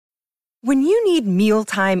When you need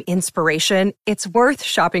mealtime inspiration, it's worth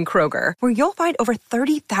shopping Kroger, where you'll find over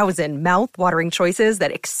 30,000 mouth-watering choices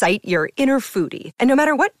that excite your inner foodie. And no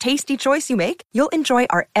matter what tasty choice you make, you'll enjoy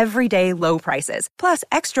our everyday low prices, plus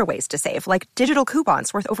extra ways to save, like digital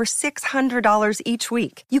coupons worth over $600 each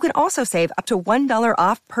week. You can also save up to $1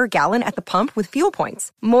 off per gallon at the pump with fuel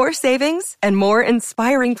points. More savings and more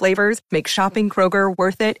inspiring flavors make shopping Kroger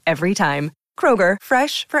worth it every time. Kroger,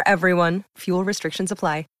 fresh for everyone. Fuel restrictions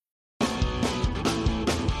apply.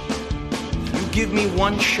 Give me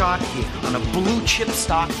one shot here on a blue chip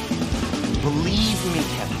stock. Believe me,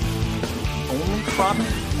 Kevin, the only problem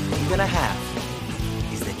you're gonna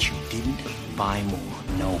have is that you didn't buy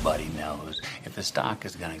more. Nobody knows if the stock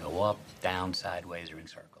is gonna go up, down, sideways, or in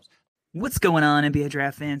circles. What's going on, NBA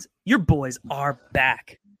Draft fans? Your boys are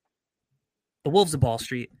back. The Wolves of Wall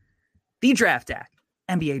Street, the Draft Act,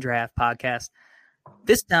 NBA Draft podcast.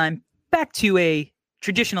 This time, back to a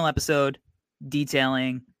traditional episode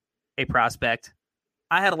detailing a prospect.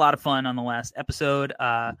 I had a lot of fun on the last episode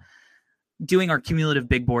doing our cumulative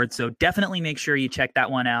big board, so definitely make sure you check that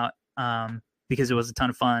one out because it was a ton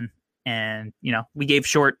of fun. And, you know, we gave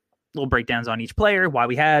short little breakdowns on each player, why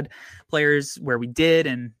we had players, where we did,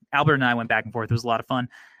 and Albert and I went back and forth. It was a lot of fun.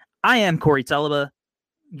 I am Corey Tulliba,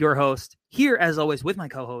 your host, here as always with my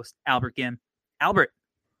co-host, Albert Gim. Albert,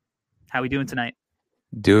 how we doing tonight?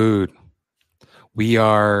 Dude, we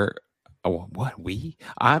are... Oh, what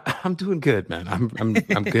I'm doing good, man.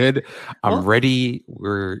 I'm good. I'm ready.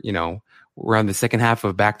 We're on the second half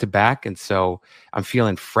of back to back, and so I'm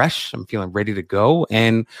feeling fresh. I'm feeling ready to go.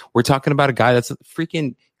 And we're talking about a guy that's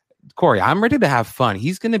freaking Corey. I'm ready to have fun.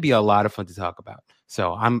 He's going to be a lot of fun to talk about.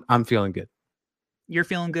 So I'm feeling good. You're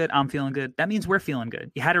feeling good. I'm feeling good. That means we're feeling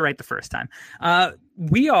good. You had it right the first time.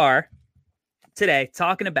 We are today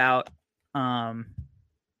talking about the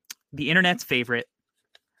internet's favorite,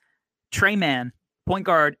 Tre Mann, point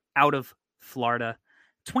guard out of Florida,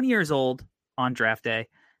 20 years old on draft day,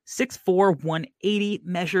 6'4", 180,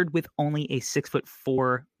 measured with only a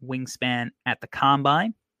 6'4" wingspan at the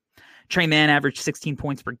combine. Tre Mann averaged 16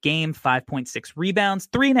 points per game, 5.6 rebounds,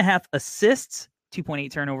 3.5 assists,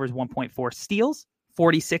 2.8 turnovers, 1.4 steals,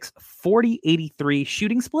 46, 40, 83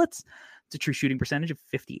 shooting splits. It's a true shooting percentage of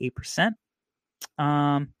 58%.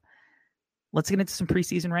 Let's get into some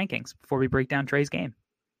preseason rankings before we break down Tre's game.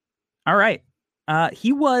 All right.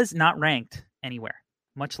 He was not ranked anywhere,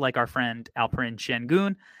 much like our friend Alperen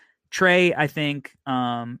Şengün. Tre, I think,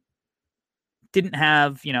 didn't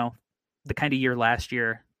have, the kind of year last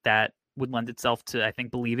year that would lend itself to, I think,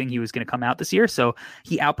 believing he was going to come out this year. So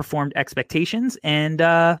he outperformed expectations,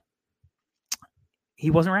 and he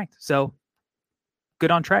wasn't ranked. So good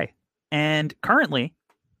on Tre. And currently,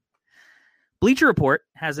 Bleacher Report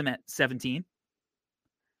has him at 17.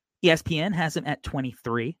 ESPN has him at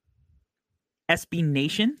 23. SB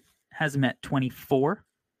Nation has him at 24.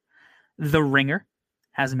 The Ringer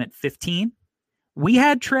has him at 15. We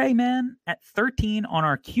had Tre Mann at 13 on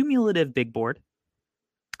our cumulative big board.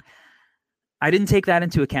 I didn't take that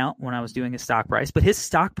into account when I was doing his stock price, but his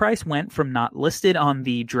stock price went from not listed on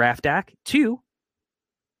the draft act to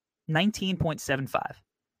 19.75.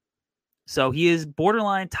 So he is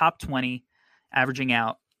borderline top 20, averaging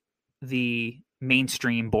out the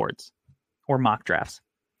mainstream boards or mock drafts.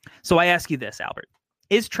 So I ask you this, Albert.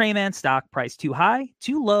 Is Tre Mann's stock price too high,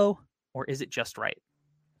 too low, or is it just right?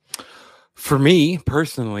 For me,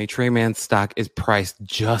 personally, Tre Mann's stock is priced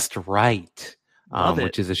just right,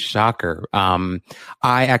 which is a shocker. I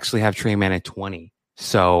actually have Tre Mann at 20.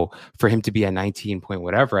 So for him to be at 19 point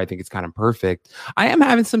whatever, I think it's kind of perfect. I am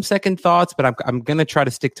having some second thoughts, but I'm going to try to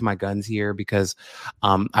stick to my guns here because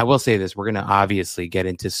I will say this. We're going to obviously get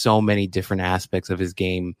into so many different aspects of his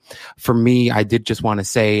game. For me, I did just want to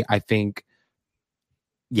say, I think,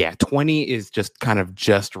 20 is just kind of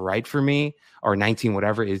just right for me, or 19,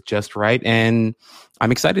 whatever, is just right. And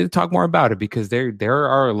I'm excited to talk more about it because there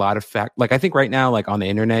are a lot of I think right now, like on the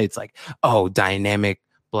internet, it's like, oh, dynamic,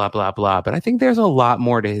 blah, blah, blah. But I think there's a lot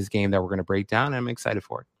more to his game that we're going to break down, and I'm excited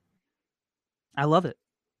for it. I love it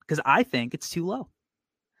because I think it's too low.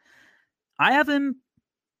 I have him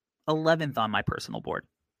 11th on my personal board.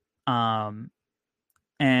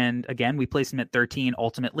 And again, we placed him at 13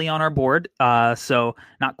 ultimately on our board. So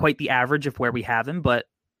not quite the average of where we have him, but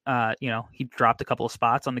he dropped a couple of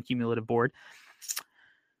spots on the cumulative board.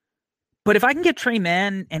 But if I can get Tre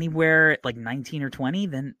Mann anywhere at like 19 or 20,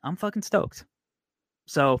 then I'm fucking stoked.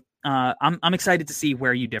 So I'm excited to see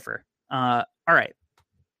where you differ. All right,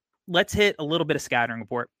 let's hit a little bit of scouting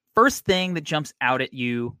report. First thing that jumps out at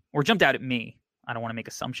you, or jumped out at me, I don't want to make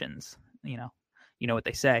assumptions. You know what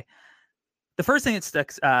they say. The first thing that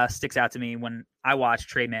sticks out to me when I watch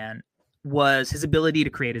Tre Mann was his ability to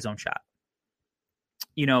create his own shot.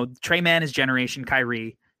 You know, Trey Mann is generation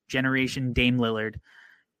Kyrie, generation Dame Lillard.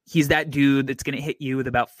 He's that dude that's going to hit you with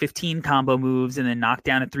about 15 combo moves and then knock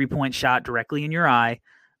down a 3-point shot directly in your eye.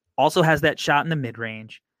 Also has that shot in the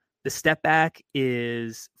mid-range. The step back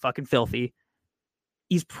is fucking filthy.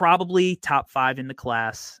 He's probably top 5 in the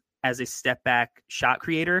class as a step back shot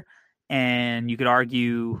creator. And you could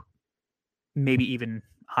argue maybe even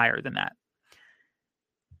higher than that.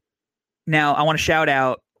 Now, I want to shout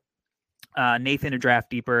out Nathan, a draft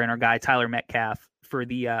deeper, and our guy Tyler Metcalf for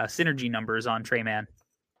the synergy numbers on Trey Mann.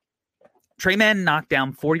 Trey Mann knocked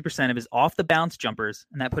down 40% of his off-the-bounce jumpers,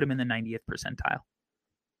 and that put him in the 90th percentile.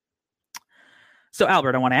 So,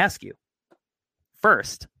 Albert, I want to ask you.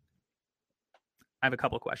 First, I have a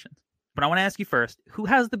couple of questions, but I want to ask you first, who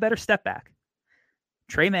has the better step back?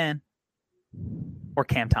 Trey Mann or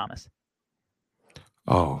Cam Thomas?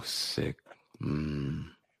 Oh, sick.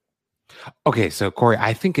 Okay, so Corey,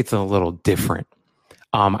 I think it's a little different.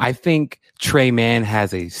 I think Trey Mann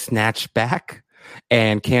has a snatch back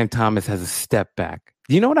and Cam Thomas has a step back.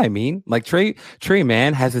 You know what I mean? Like Trey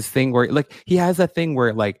Mann has this thing where like he has that thing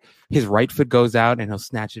where like his right foot goes out and he'll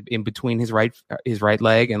snatch it in between his right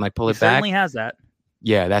leg and like pull it back. Certainly has that.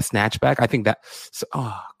 Yeah, that snatch back. I think that. So,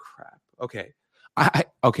 oh crap. Okay.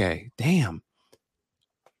 Okay. Damn.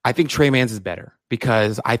 I think Trey Mann's is better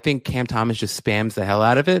because I think Cam Thomas just spams the hell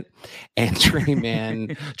out of it, and Trey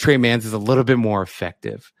Mann's is a little bit more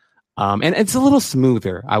effective. And it's a little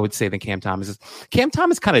smoother, I would say, than Cam Thomas is. Cam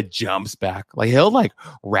Thomas kind of jumps back, like he'll like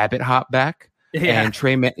rabbit hop back, and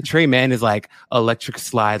Trey Mann is like electric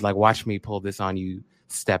slide, like watch me pull this on you,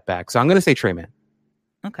 step back. So I'm gonna say Trey Mann.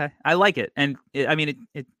 Okay, I like it, and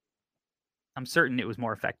I'm certain it was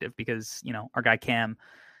more effective because you know our guy Cam,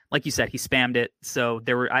 like you said, he spammed it. So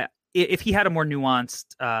if he had a more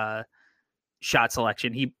nuanced shot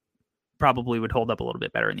selection, he probably would hold up a little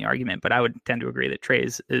bit better in the argument. But I would tend to agree that Trey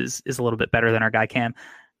is a little bit better than our guy Cam.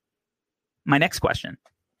 My next question.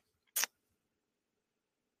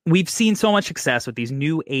 We've seen so much success with these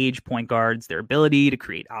new age point guards, their ability to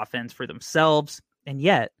create offense for themselves. And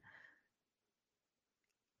yet,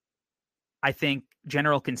 I think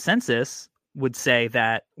general consensus would say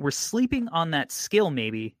that we're sleeping on that skill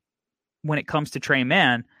maybe when it comes to Trey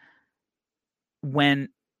Mann, when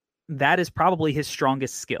that is probably his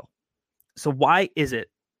strongest skill. So why is it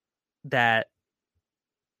that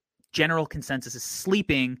general consensus is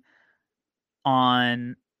sleeping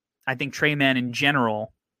on, I think, Trey Mann in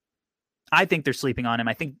general? I think they're sleeping on him.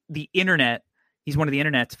 I think the internet, he's one of the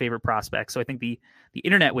internet's favorite prospects. So I think the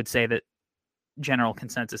internet would say that general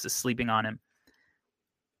consensus is sleeping on him.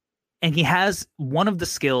 And he has one of the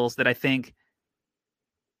skills that I think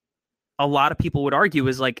a lot of people would argue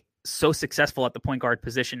is like so successful at the point guard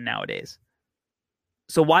position nowadays.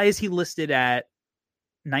 So why is he listed at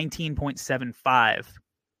 19.75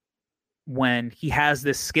 when he has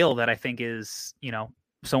this skill that I think is, you know,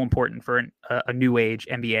 so important for a new age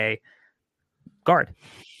NBA guard?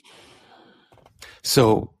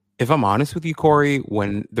 So if I'm honest with you, Corey,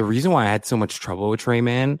 when the reason why I had so much trouble with Trey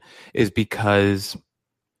Mann is because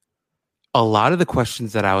a lot of the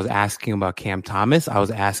questions that I was asking about Cam Thomas, I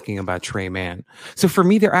was asking about Trey Mann. So for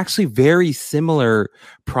me, they're actually very similar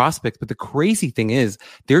prospects. But the crazy thing is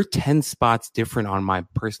they're 10 spots different on my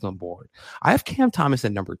personal board. I have Cam Thomas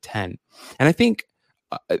at number 10. And I think,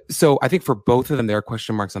 so I think for both of them, there are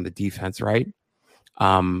question marks on the defense, right?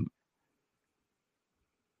 I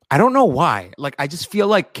don't know why. Like, I just feel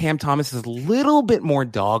like Cam Thomas is a little bit more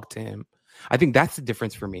dog to him. I think that's the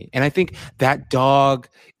difference for me. And I think that dog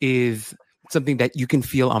is something that you can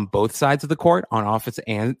feel on both sides of the court, on offense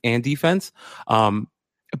and defense.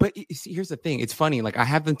 But here's the thing. It's funny. Like I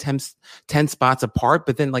have them 10 spots apart,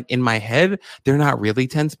 but then like in my head, they're not really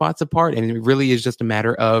 10 spots apart. And it really is just a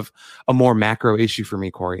matter of a more macro issue for me,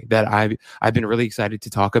 Corey, that I've been really excited to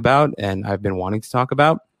talk about and I've been wanting to talk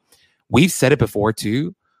about. We've said it before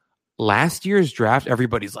too. Last year's draft,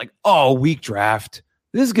 everybody's like, oh, weak draft.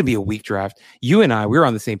 This is going to be a weak draft. You and I, we were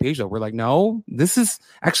on the same page though. We're like, no, this is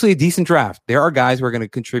actually a decent draft. There are guys who are going to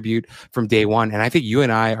contribute from day one. And I think you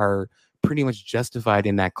and I are pretty much justified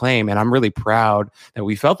in that claim. And I'm really proud that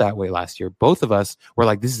we felt that way last year. Both of us were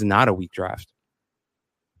like, this is not a weak draft.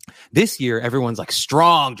 This year, everyone's like,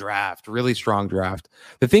 strong draft, really strong draft.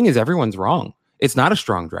 The thing is, everyone's wrong. It's not a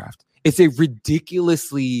strong draft. It's a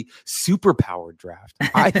ridiculously superpowered draft.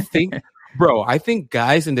 I think, bro, I think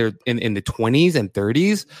guys in their in the 20s and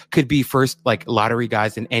 30s could be first like lottery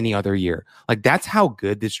guys in any other year. Like that's how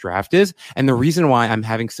good this draft is. And the reason why I'm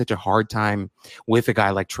having such a hard time with a guy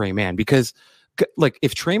like Trey Mann, because like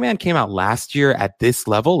if Trey Mann came out last year at this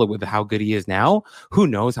level with how good he is now, who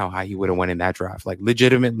knows how high he would have went in that draft? Like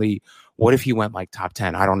legitimately, what if he went like top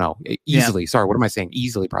 10? I don't know. Easily. Yeah. Sorry, what am I saying?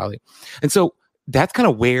 Easily, probably. And so that's kind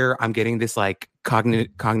of where I'm getting this like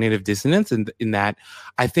cognitive dissonance in that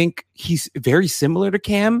I think he's very similar to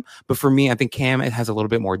Cam, but for me, I think Cam has a little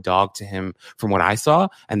bit more dog to him from what I saw,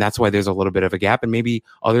 and that's why there's a little bit of a gap, and maybe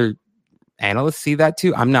other analysts see that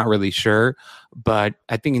too. I'm not really sure, but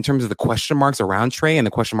I think in terms of the question marks around Trey and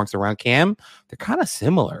the question marks around Cam, they're kind of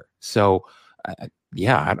similar. So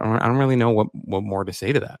yeah, I don't really know what more to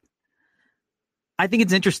say to that. I think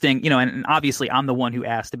it's interesting, and obviously I'm the one who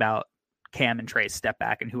asked about Cam and Trey's step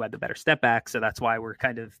back and who had the better step back. So that's why we're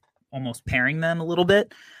kind of almost pairing them a little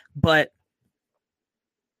bit. But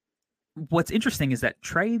what's interesting is that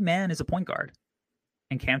Trey Mann is a point guard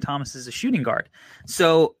and Cam Thomas is a shooting guard.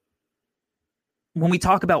 So when we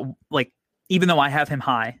talk about, like, even though I have him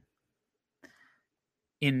high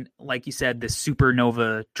in, like you said, this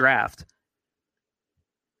supernova draft,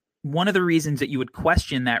 one of the reasons that you would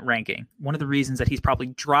question that ranking, one of the reasons that he's probably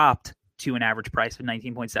dropped to an average price of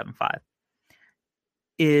 19.75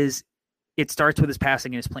 is it starts with his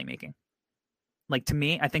passing and his playmaking. Like, to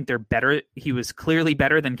me, I think they're better. He was clearly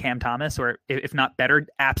better than Cam Thomas, or if not better,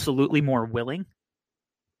 absolutely more willing.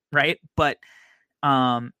 Right. But,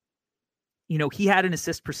 he had an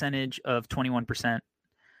assist percentage of 21%.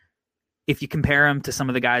 If you compare him to some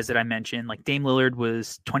of the guys that I mentioned, like Dame Lillard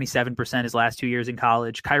was 27% his last 2 years in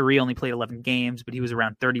college. Kyrie only played 11 games, but he was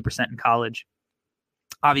around 30% in college.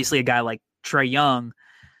 Obviously, a guy like Trae Young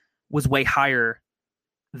was way higher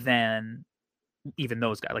than even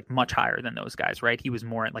those guys, like much higher than those guys, right? He was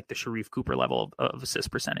more at like the Sharif Cooper level of assist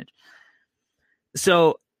percentage.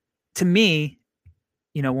 So to me,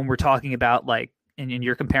 when we're talking about like, and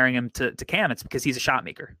you're comparing him to Cam, it's because he's a shot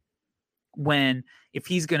maker. If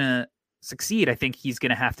he's going to succeed, I think he's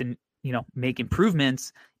going to have to, make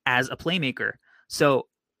improvements as a playmaker. So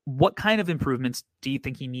what kind of improvements do you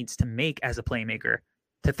think he needs to make as a playmaker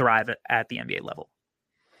to thrive at the NBA level?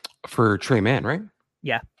 For Trey Mann, right?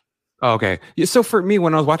 Yeah. Oh, okay. So for me,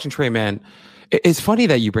 when I was watching Trey Mann, it's funny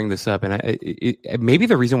that you bring this up, and maybe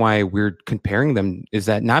the reason why we're comparing them is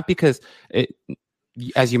that not because,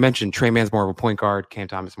 as you mentioned, Trey Mann's more of a point guard, Cam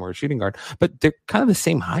Thomas more of a shooting guard, but they're kind of the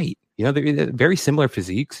same height. They're very similar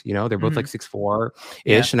physiques. They're both like 6'4"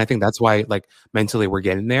 ish, and I think that's why like mentally we're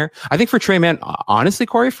getting there. I think for Trey Mann, honestly,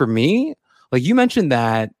 Corey, for me, like you mentioned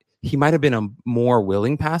that he might have been a more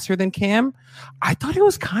willing passer than Cam. I thought it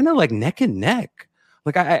was kind of like neck and neck.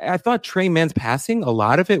 Like I thought Trey Mann's passing, a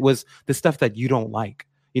lot of it was the stuff that you don't like.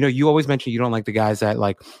 You always mention you don't like the guys that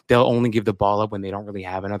like they'll only give the ball up when they don't really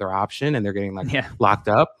have another option and they're getting like locked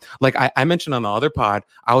up. Like I mentioned on the other pod,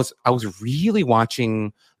 I was really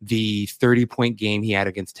watching the 30-point game he had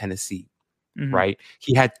against Tennessee. Mm-hmm. Right?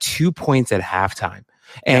 He had 2 points at halftime.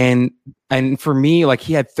 And for me, like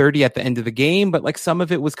he had 30 at the end of the game, but like some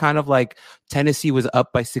of it was kind of like Tennessee was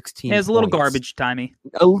up by 16. It was a little garbage timey.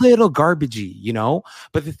 A little garbagey,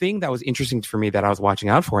 But the thing that was interesting for me that I was watching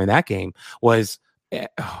out for in that game was,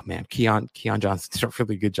 oh man, Keon Johnson did a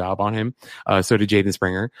really good job on him. So did Jaden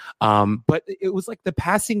Springer. But it was like the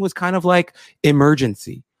passing was kind of like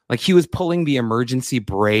emergency. Like he was pulling the emergency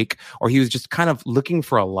brake, or he was just kind of looking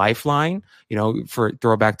for a lifeline, for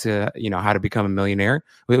throwback to, How to Become a Millionaire.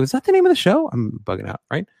 Wait, was that the name of the show? I'm bugging out,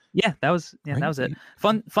 right? Yeah, that was it.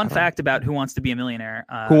 Fun fact about Who Wants to Be a Millionaire.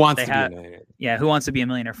 Who Wants to Be a Millionaire? Yeah, Who Wants to Be a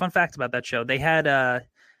Millionaire. Fun fact about that show. They had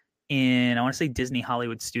in, I want to say Disney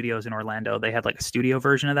Hollywood Studios in Orlando, they had like a studio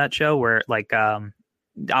version of that show where like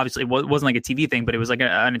obviously it wasn't like a TV thing, but it was like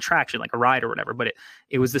an attraction, like a ride or whatever. But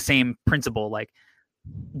it was the same principle. Like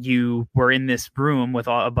you were in this room with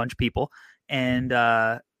a bunch of people, and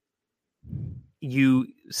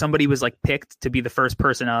somebody was like picked to be the first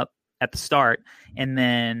person up at the start, and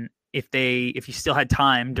then if you still had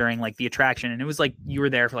time during like the attraction, and it was like you were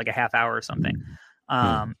there for like a half hour or something,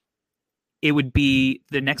 it would be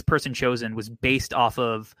the next person chosen was based off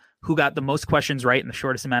of who got the most questions right in the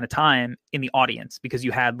shortest amount of time in the audience, because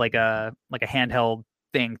you had like a handheld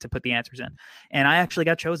thing to put the answers in. And I actually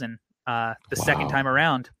got chosen the second time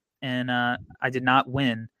around, and I did not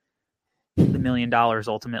win the $1 million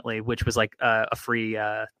ultimately, which was like a free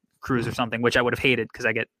cruise or something, which I would have hated because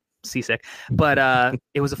I get seasick. But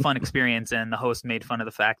it was a fun experience, and the host made fun of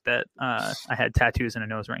the fact that I had tattoos and a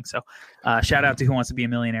nose ring. So shout out to Who Wants to Be a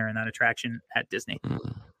Millionaire in that attraction at Disney.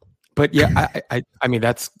 But yeah, I mean,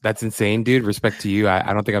 that's insane, dude. Respect to you.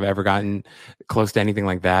 I don't think I've ever gotten close to anything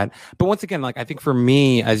like that. But once again, like, I think for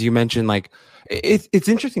me, as you mentioned, like, it's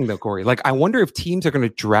interesting though, Corey. Like, I wonder if teams are going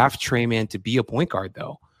to draft Trey Mann to be a point guard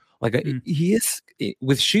though. Like he is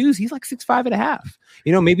with shoes. He's like 6'5.5".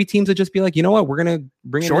 You know, maybe teams would just be like, you know what, we're gonna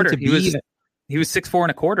bring him in to be. He was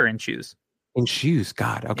 6'4.25" in shoes. In shoes,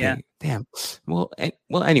 God, okay, yeah. Damn. Well,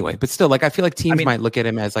 anyway, but still, like I feel like teams might look at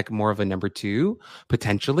him as like more of a number 2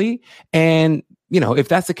 potentially, and you know, if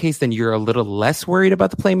that's the case, then you're a little less worried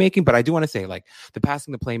about the playmaking. But I do want to say, like the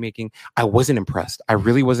passing, the playmaking, I wasn't impressed. I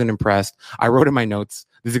really wasn't impressed. I wrote in my notes,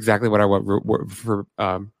 this is exactly what I wrote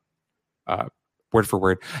word for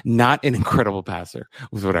word. Not an incredible passer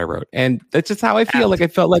was what I wrote. And that's just how I feel. Like I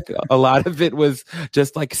felt like a lot of it was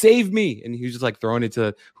just like, save me. And he was just like throwing it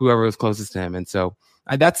to whoever was closest to him. And so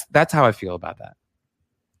that's how I feel about that.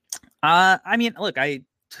 I mean, look, I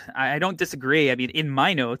don't disagree. I mean, in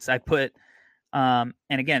my notes, I put, and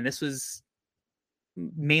again, this was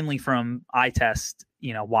mainly from eye test,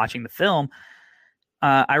 you know, watching the film.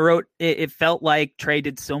 I wrote, it felt like Trey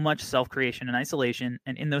did so much self-creation and isolation,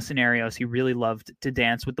 and in those scenarios, he really loved to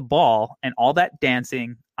dance with the ball, and all that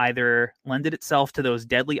dancing either lended itself to those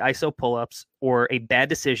deadly ISO pull-ups or a bad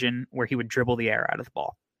decision where he would dribble the air out of the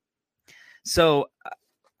ball. So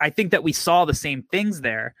I think that we saw the same things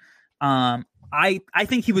there. I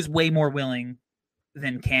think he was way more willing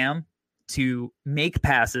than Cam to make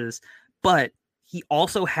passes, but he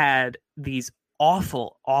also had these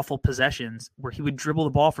awful possessions where he would dribble the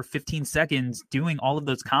ball for 15 seconds doing all of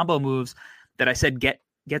those combo moves that I said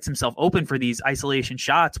gets himself open for these isolation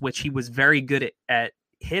shots, which he was very good at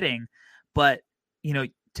hitting. But, you know,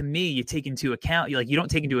 to me, you take into account, you don't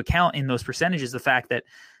take into account in those percentages the fact that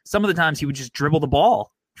some of the times he would just dribble the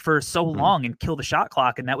ball for so long and kill the shot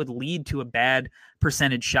clock, and that would lead to a bad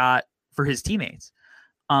percentage shot for his teammates.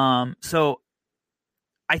 So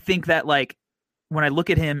I think that, like, when I look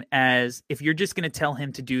at him as, if you're just going to tell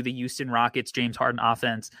him to do the Houston Rockets, James Harden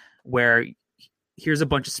offense, where here's a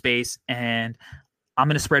bunch of space and I'm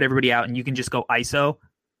going to spread everybody out and you can just go ISO,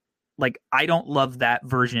 like, I don't love that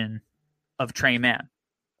version of Trey Mann.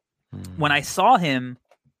 When I saw him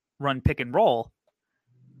run pick and roll,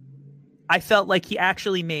 I felt like he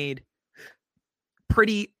actually made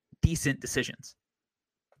pretty decent decisions.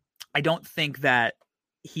 I don't think that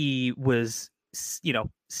he was, you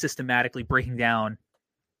know, systematically breaking down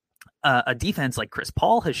a defense like Chris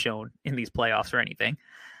Paul has shown in these playoffs or anything.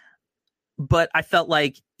 But I felt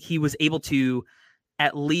like he was able to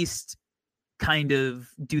at least kind of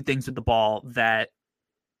do things with the ball that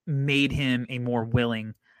made him a more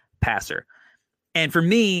willing passer. And for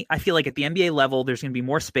me, I feel like at the NBA level, there's going to be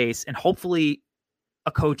more space, and hopefully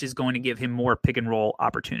a coach is going to give him more pick and roll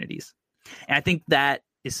opportunities. And I think that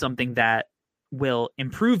is something that will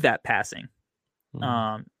improve that passing.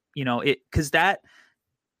 You know, because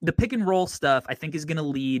the pick and roll stuff, I think, is going to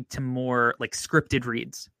lead to more like scripted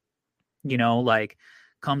reads, you know, like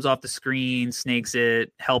comes off the screen, snakes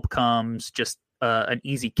it, help comes, just an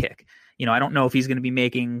easy kick. You know, I don't know if he's going to be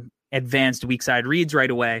making advanced weak side reads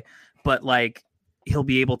right away, but like he'll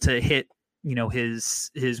be able to hit, you know,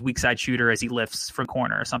 his weak side shooter as he lifts from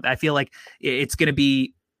corner or something. I feel like it's going to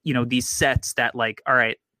be, you know, these sets that, like, all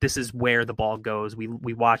right, this is where the ball goes. We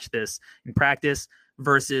watch this in practice,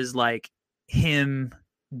 versus like him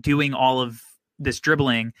doing all of this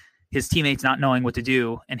dribbling, his teammates not knowing what to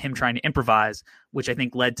do, and him trying to improvise, which I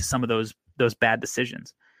think led to some of those bad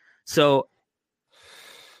decisions. So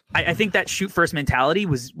I think that shoot first mentality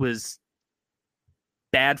was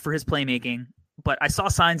bad for his playmaking, but I saw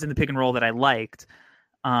signs in the pick and roll that I liked.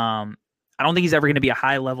 I don't think he's ever going to be a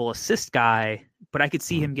high level assist guy, but I could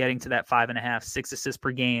see him getting to that 5.5, 6 assists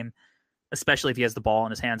per game, especially if he has the ball in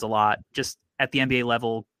his hands a lot. Just at the NBA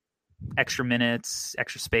level, extra minutes,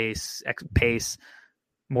 extra space, extra pace,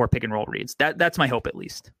 more pick and roll reads. That's my hope, at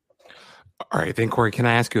least. All right, then, Corey, can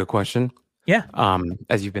I ask you a question? Yeah.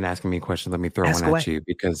 As you've been asking me a question, let me throw one at you,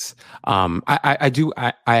 because I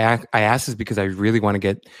asked this because I really want to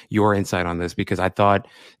get your insight on this, because I thought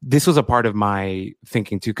this was a part of my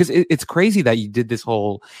thinking too. Because it's crazy that you did this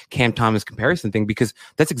whole Cam Thomas comparison thing, because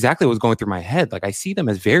that's exactly what was going through my head. Like, I see them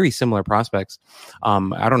as very similar prospects.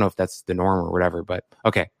 I don't know if that's the norm or whatever, but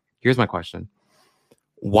okay. Here's my question: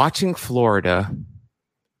 watching Florida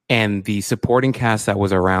and the supporting cast that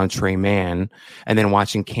was around Trey Mann, and then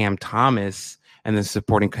watching Cam Thomas and the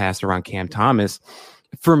supporting cast around Cam Thomas,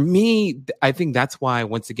 for me, I think that's why,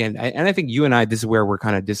 once again, and I think you and I, this is where we're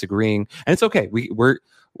kind of disagreeing, and it's okay.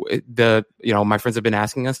 My friends have been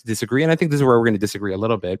asking us to disagree, and I think this is where we're going to disagree a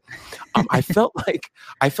little bit. I felt like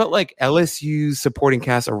LSU's supporting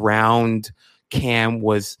cast around Cam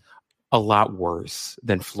was a lot worse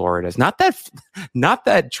than Florida's. Not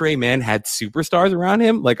that Trey Mann had superstars around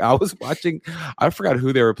him. Like, I was watching, I forgot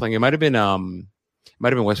who they were playing. It might have been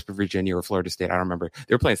might have been West Virginia or Florida State. I don't remember.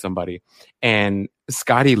 They were playing somebody, and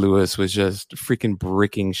Scotty Lewis was just freaking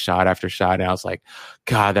bricking shot after shot. And I was like,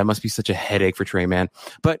 God, that must be such a headache for Trey Mann.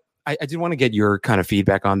 But I did want to get your kind of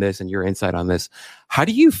feedback on this and your insight on this. How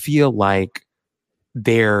do you feel like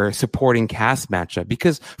their supporting cast matchup?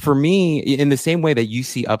 Because for me, in the same way that you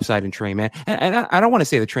see upside in Trey Mann, and I don't want to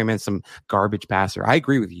say that Trey Mann's some garbage passer. I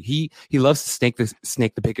agree with you. He loves to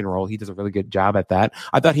snake the pick and roll. He does a really good job at that.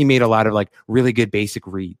 I thought he made a lot of like really good basic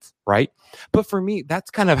reads, right? But for me, that's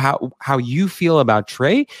kind of how you feel about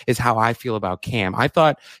Trey is how I feel about Cam. I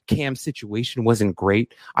thought Cam's situation wasn't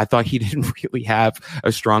great. I thought he didn't really have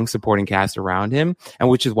a strong supporting cast around him, and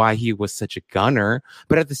which is why he was such a gunner.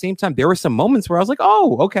 But at the same time, there were some moments where I was like,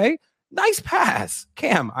 oh, okay, nice pass,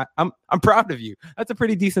 Cam. I'm proud of you. That's a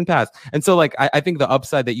pretty decent pass. And so like I think the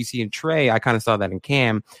upside that you see in Trey, I kind of saw that in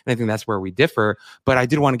Cam, and I think that's where we differ. But I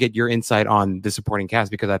did want to get your insight on the supporting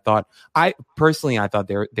cast because I thought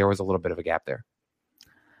there was a little bit of a gap there.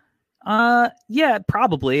 Yeah,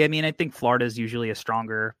 probably. I mean, I think Florida is usually a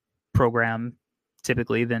stronger program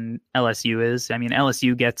typically than LSU is. I mean,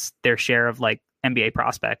 LSU gets their share of like NBA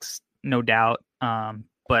prospects, no doubt.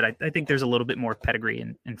 But I think there's a little bit more pedigree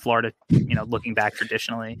in Florida, looking back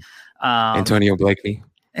traditionally. Antonio Blakeney.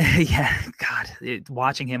 Yeah, God,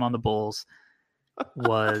 watching him on the Bulls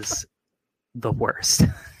was the worst.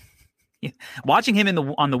 Watching him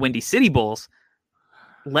on the Windy City Bulls,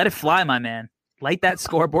 let it fly, my man. Light that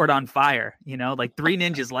scoreboard on fire. Like Three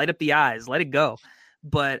Ninjas, light up the eyes, let it go.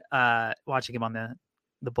 But watching him on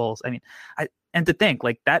the Bulls, I mean, and to think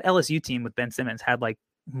like that LSU team with Ben Simmons had like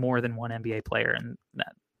more than one NBA player, and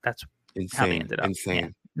that's insane, how they ended up. Insane. Yeah,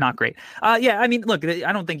 not great. Yeah, I mean, look,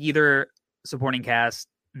 I don't think either supporting cast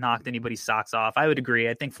knocked anybody's socks off. I would agree.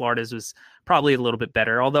 I think Florida's was probably a little bit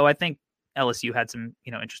better, although I think LSU had some,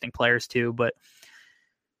 interesting players too. But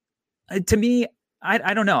to me,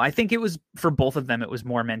 I don't know. I think it was for both of them, it was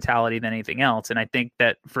more mentality than anything else. And I think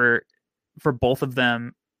that for both of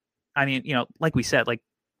them, I mean, like we said, like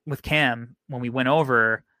with Cam, when we went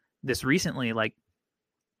over this recently, like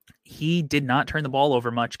he did not turn the ball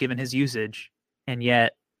over much given his usage, and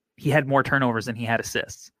yet he had more turnovers than he had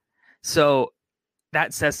assists. So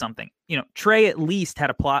that says something. Trey at least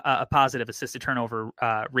had a positive assist to turnover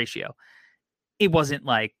ratio. It wasn't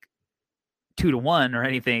like 2-1 or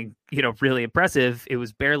anything, really impressive. It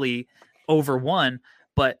was barely over 1,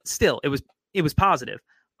 but still it was positive.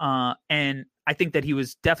 And I think that he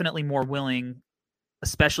was definitely more willing,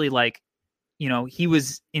 especially like, he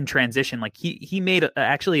was in transition. Like he made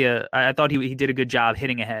I thought he did a good job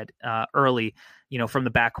hitting ahead early, from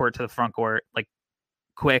the backcourt to the front court, like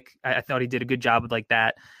quick. I thought he did a good job with like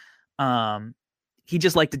that. He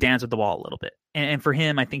just liked to dance with the ball a little bit. And for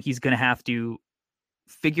him, I think he's going to have to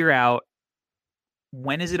figure out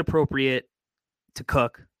when is it appropriate to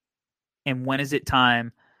cook and when is it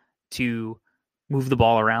time to move the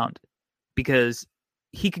ball around, because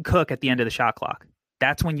he could cook at the end of the shot clock.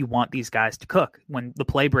 That's when you want these guys to cook, when the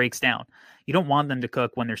play breaks down. You don't want them to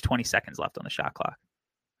cook when there's 20 seconds left on the shot clock,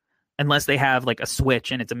 unless they have like a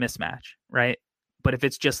switch and it's a mismatch, right? But if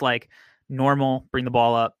it's just like normal, bring the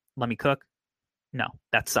ball up, let me cook, no,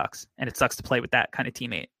 that sucks. And it sucks to play with that kind of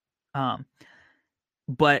teammate.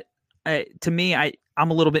 But to me, I'm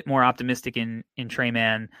a little bit more optimistic in Trey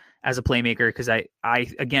Mann as a playmaker, because I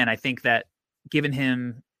think that given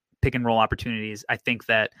him pick and roll opportunities, I think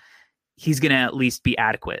that he's going to at least be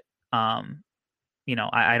adequate. I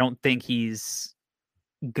don't think he's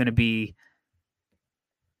going to be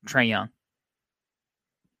Trae Young,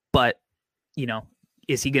 but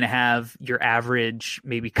is he going to have your average,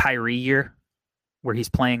 maybe Kyrie year where he's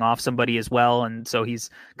playing off somebody as well? And so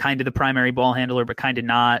he's kind of the primary ball handler, but kind of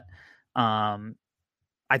not.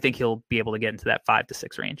 I think he'll be able to get into that 5 to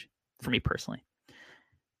 6 range for me personally.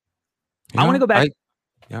 I want to go back.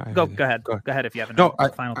 Go ahead. Go ahead if you have a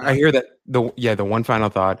final thought. I hear that the one final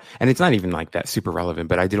thought, and it's not even like that super relevant,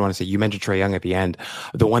 but I did want to say, you mentioned Trae Young at the end.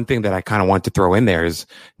 The one thing that I kind of want to throw in there is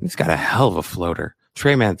he's got a hell of a floater.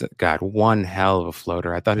 Trey Mann's got one hell of a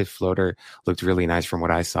floater. I thought his floater looked really nice from what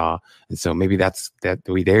I saw. And so maybe that's that.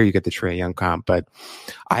 There you get the Trae Young comp, but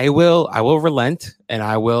I will relent, and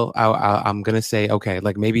I'm going to say, okay,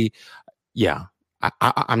 like maybe, yeah,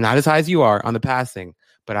 I'm not as high as you are on the passing,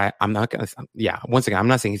 but I'm not going to, once again, I'm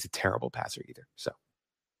not saying he's a terrible passer either. So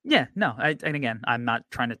yeah, no. And again, I'm not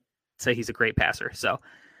trying to say he's a great passer. So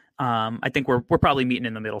I think we're probably meeting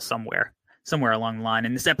in the middle somewhere along the line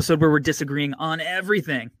in this episode where we're disagreeing on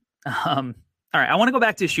everything. All right. I want to go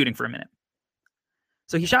back to his shooting for a minute.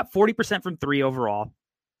 So he shot 40% from 3 overall.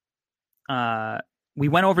 We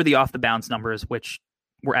went over the off the bounce numbers, which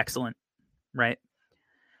were excellent, right?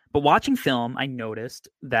 But watching film, I noticed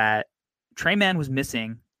that Trey Mann was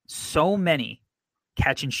missing so many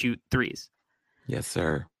catch and shoot threes. Yes,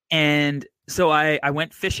 sir. And so I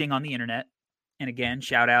went fishing on the internet. And again,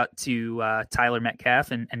 shout out to Tyler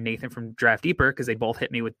Metcalf and Nathan from Draft Deeper, because they both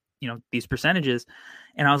hit me with, these percentages.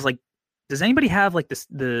 And I was like, does anybody have like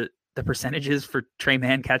the percentages for Trey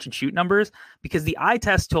Mann catch and shoot numbers? Because the eye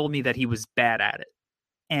test told me that he was bad at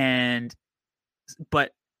it.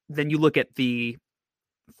 But then you look at the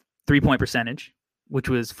 3-point percentage, which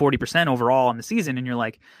was 40% overall in the season, and you're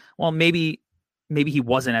like, well, maybe he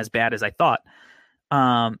wasn't as bad as I thought.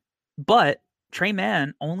 But Trey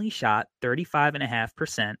Mann only shot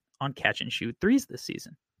 35.5% on catch and shoot threes this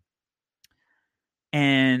season.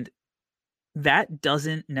 And that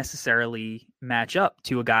doesn't necessarily match up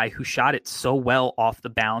to a guy who shot it so well off the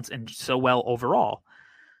bounce and so well overall.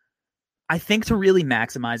 I think to really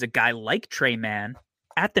maximize a guy like Trey Mann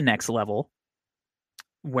at the next level,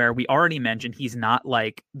 where we already mentioned he's not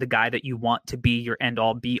like the guy that you want to be your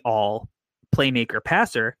end-all be-all playmaker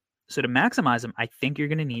passer. So to maximize him, I think you're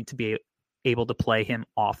going to need to be able to play him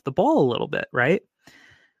off the ball a little bit, right?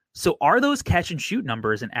 So are those catch and shoot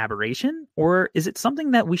numbers an aberration, or is it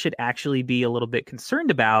something that we should actually be a little bit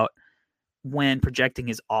concerned about when projecting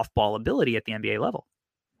his off-ball ability at the NBA level?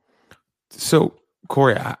 So,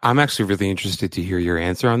 Corey, I'm actually really interested to hear your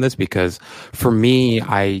answer on this, because for me,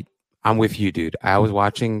 I'm with you, dude. I was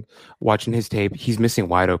watching his tape. He's missing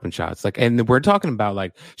wide open shots. And we're talking about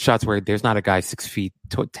like shots where there's not a guy 6 feet,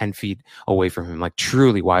 10 feet away from him, like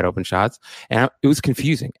truly wide open shots. And it was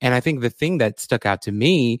confusing. And I think the thing that stuck out to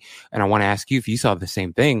me, and I want to ask you if you saw the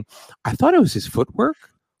same thing, I thought it was his footwork.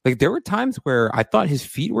 Like there were times where I thought his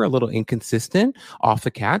feet were a little inconsistent off the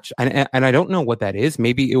catch. And I don't know what that is.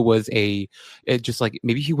 Maybe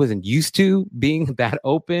maybe he wasn't used to being that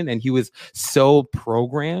open, and he was so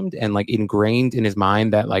programmed and like ingrained in his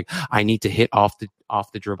mind that like, I need to hit off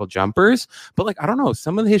the dribble jumpers. But like, I don't know,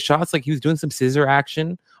 some of his shots, like he was doing some scissor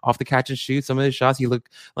action off the catch and shoot. Some of his shots, he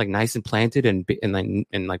looked like nice and planted and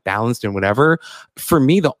like balanced and whatever. For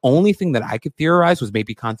me, the only thing that I could theorize was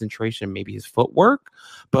maybe concentration, maybe his footwork.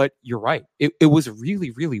 But you're right. It was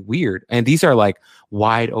really, really weird. And these are like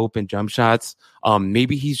wide open jump shots.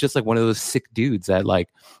 Maybe he's just like one of those sick dudes that like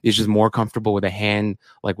is just more comfortable with a hand,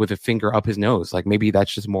 like with a finger up his nose. Like maybe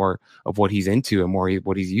that's just more of what he's into and more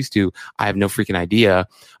what he's used to. I have no freaking idea.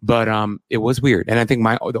 But it was weird. And I think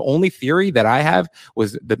the only theory that I have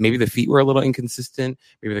was that maybe the feet were a little inconsistent.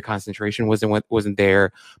 Maybe the concentration wasn't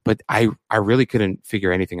there. But I really couldn't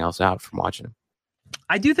figure anything else out from watching him.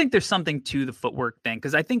 I do think there's something to the footwork thing,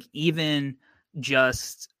 because I think even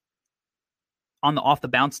just on the off the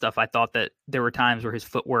bounce stuff, I thought that there were times where his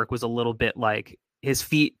footwork was a little bit like his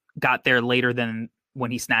feet got there later than when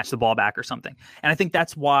he snatched the ball back or something. And I think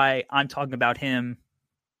that's why I'm talking about him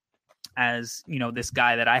as, this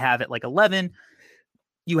guy that I have at like 11,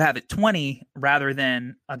 you have at 20, rather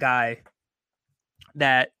than a guy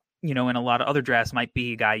that, in a lot of other drafts might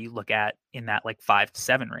be a guy you look at in that like 5 to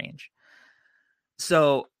 7 range.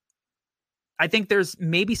 So I think there's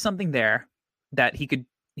maybe something there that he can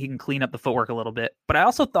clean up the footwork a little bit. But I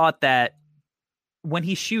also thought that when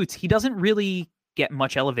he shoots, he doesn't really get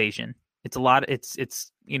much elevation. It's a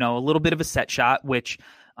little bit of a set shot, which,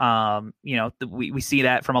 we see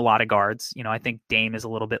that from a lot of guards. I think Dame is a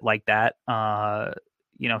little bit like that.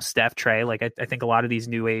 Steph, Trey, like I think a lot of these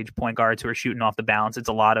new age point guards who are shooting off the bounce, it's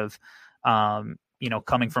a lot of,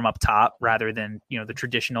 coming from up top rather than, the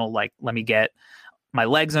traditional, like, let me get my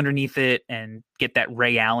legs underneath it and get that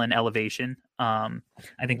Ray Allen elevation. I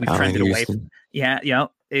think we've trended away from,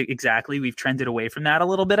 exactly. We've trended away from that a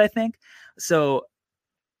little bit, I think. So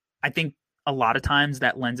I think a lot of times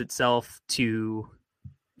that lends itself to,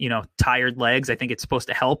 tired legs. I think it's supposed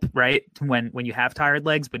to help, right? When you have tired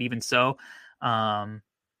legs, but even so,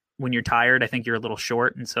 when you're tired, I think you're a little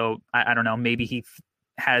short. And so I don't know, maybe he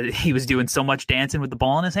was doing so much dancing with the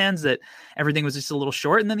ball in his hands that everything was just a little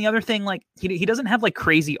short. And then the other thing, like he doesn't have like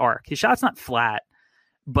crazy arc. His shot's not flat,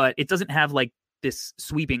 but it doesn't have like this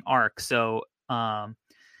sweeping arc. So I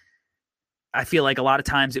feel like a lot of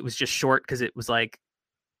times it was just short because it was like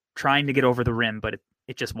trying to get over the rim, but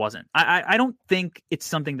it just wasn't. I don't think it's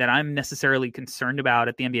something that I'm necessarily concerned about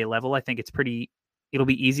at the NBA level. I think it'll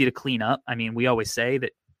be easy to clean up. I mean, we always say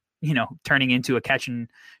that, turning into a catch and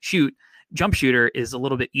shoot jump shooter is a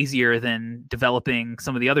little bit easier than developing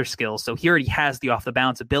some of the other skills. So he already has the off the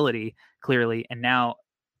bounce ability clearly. And now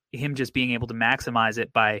him just being able to maximize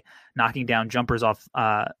it by knocking down jumpers off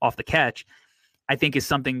the catch, I think is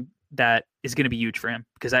something that is going to be huge for him,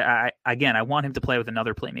 because I want him to play with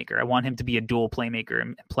another playmaker. I want him to be a dual playmaker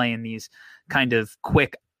and play in these kind of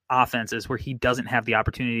quick offenses where he doesn't have the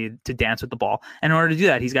opportunity to dance with the ball. And in order to do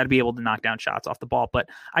that, he's got to be able to knock down shots off the ball. But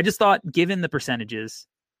I just thought, given the percentages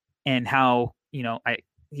and how,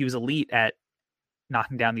 he was elite at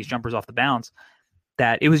knocking down these jumpers off the bounce,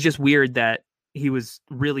 that it was just weird that he was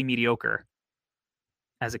really mediocre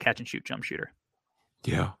as a catch and shoot jump shooter.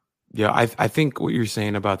 Yeah. Yeah, I think what you're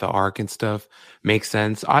saying about the arc and stuff makes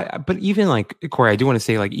sense. But even like Corey, I do want to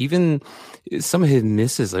say, like, even some of his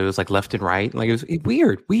misses, it was like left and right, like it was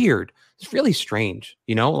weird. It's really strange,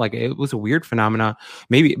 like it was a weird phenomena.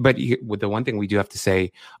 Maybe, but with the one thing we do have to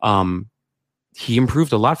say, he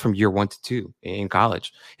improved a lot from year 1 to 2 in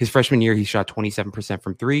college. His freshman year, he shot 27%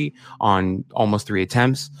 from 3 on almost 3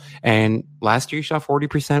 attempts, and last year he shot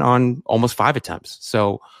 40% on almost 5 attempts.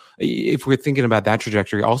 So if we're thinking about that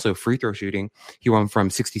trajectory, also free throw shooting, he went from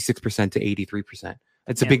 66% to 83%.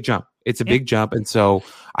 It's a big jump. It's a big jump. And so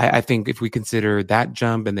I think if we consider that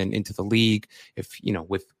jump and then into the league, if,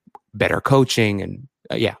 with better coaching and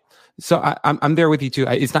So I'm there with you too.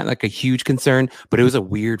 It's not like a huge concern, but it was a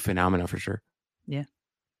weird phenomenon for sure. Yeah.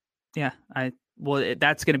 Yeah.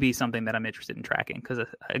 That's going to be something that I'm interested in tracking because,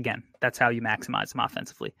 again, that's how you maximize him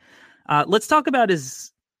offensively. Let's talk about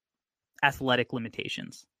his athletic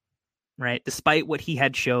limitations. Right. Despite what he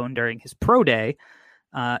had shown during his pro day,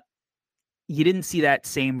 you didn't see that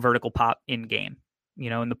same vertical pop in game.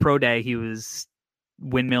 In the pro day, he was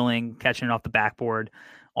windmilling, catching it off the backboard,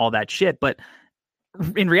 all that shit. But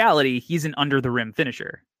in reality, he's an under the rim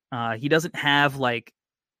finisher. He doesn't have like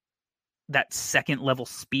that second level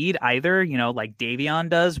speed either, like Davion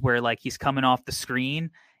does, where like he's coming off the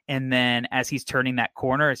screen and then as he's turning that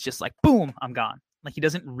corner, it's just like, boom, I'm gone. Like he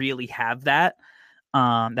doesn't really have that.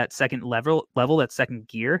 That second level, that second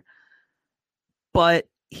gear, but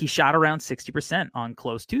he shot around 60% on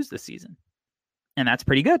close twos this season, and that's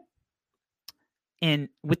pretty good. And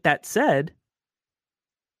with that said,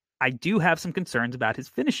 I do have some concerns about his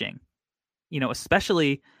finishing,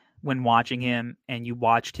 especially when watching him and you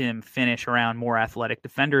watched him finish around more athletic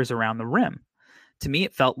defenders around the rim. To me,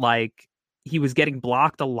 it felt like he was getting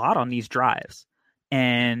blocked a lot on these drives.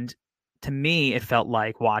 And to me, it felt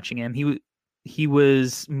like watching him, he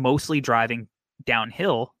was mostly driving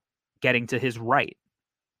downhill, getting to his right.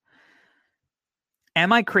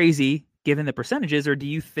 Am I crazy given the percentages, or do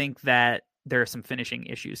you think that there are some finishing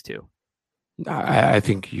issues too? I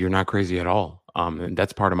think you're not crazy at all. And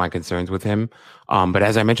that's part of my concerns with him. But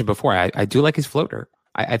as I mentioned before, I do like his floater.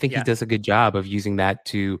 I think he does a good job of using that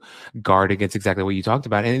to guard against exactly what you talked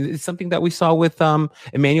about. And it's something that we saw with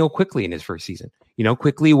Emmanuel Quickly in his first season.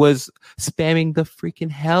 Quickly was spamming the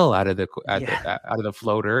freaking hell out of the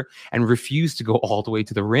floater and refused to go all the way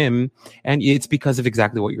to the rim. And it's because of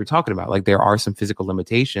exactly what you're talking about. Like there are some physical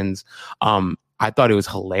limitations. I thought it was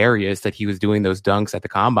hilarious that he was doing those dunks at the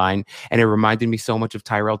combine. And it reminded me so much of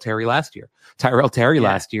Tyrell Terry last year.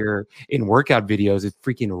 Last year in workout videos is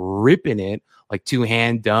freaking ripping it, like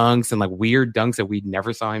 2-hand dunks and like weird dunks that we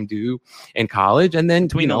never saw him do in college. And then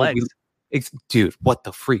between the legs. Dude, what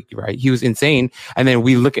the freak, right? He was insane. And then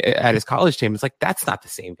we look at his college team. It's like, that's not the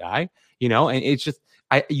same guy, and it's just,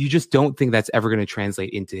 you just don't think that's ever going to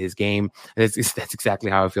translate into his game. That's exactly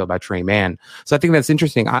how I feel about Trey Mann. So I think that's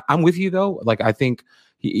interesting. I'm with you though. Like, I think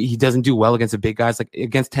he doesn't do well against the big guys. Like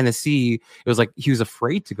against Tennessee, it was like he was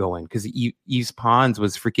afraid to go in because Yves Pons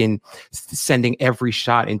was freaking sending every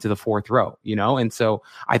shot into the fourth row, And so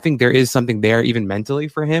I think there is something there even mentally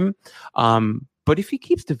for him. But if he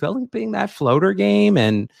keeps developing that floater game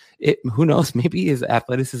and who knows, maybe his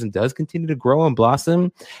athleticism does continue to grow and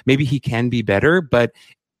blossom. Maybe he can be better, but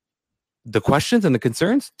the questions and the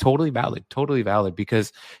concerns, totally valid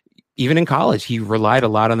because even in college, he relied a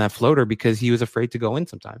lot on that floater because he was afraid to go in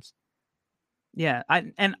sometimes. Yeah, I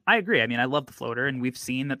agree. I mean, I love the floater, and we've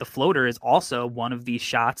seen that the floater is also one of these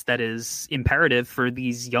shots that is imperative for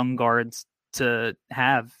these young guards to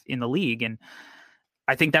have in the league. And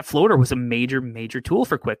I think that floater was a major, major tool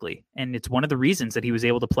for Quickly. And it's one of the reasons that he was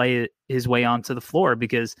able to play his way onto the floor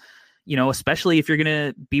because, especially if you're going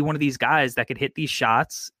to be one of these guys that could hit these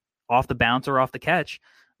shots off the bounce or off the catch,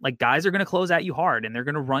 like guys are going to close at you hard and they're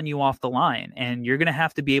going to run you off the line. And you're going to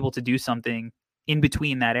have to be able to do something in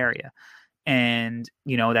between that area. And,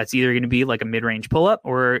 that's either going to be like a mid-range pull-up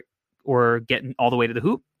or getting all the way to the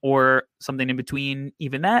hoop or something in between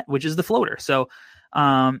even that, which is the floater. So,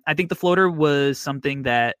 I think the floater was something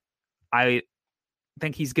that I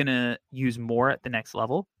think he's going to use more at the next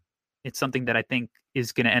level. It's something that I think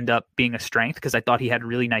is going to end up being a strength because I thought he had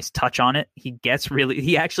really nice touch on it. He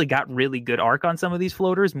actually got really good arc on some of these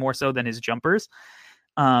floaters, more so than his jumpers.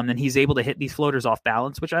 And he's able to hit these floaters off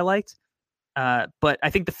balance, which I liked. But I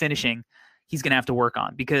think the finishing he's going to have to work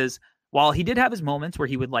on because while he did have his moments where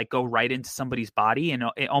he would like go right into somebody's body and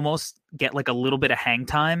it almost get like a little bit of hang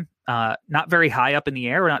time, not very high up in the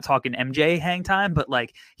air. We're not talking MJ hang time, but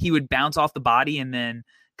like he would bounce off the body and then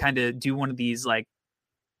kind of do one of these like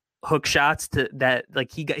hook shots to that.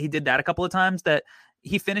 Like he did that a couple of times that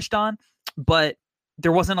he finished on, but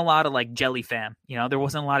there wasn't a lot of like jelly fam, there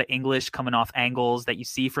wasn't a lot of English coming off angles that you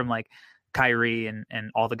see from like Kyrie and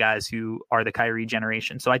all the guys who are the Kyrie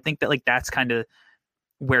generation. So I think that like that's kind of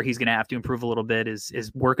where he's going to have to improve a little bit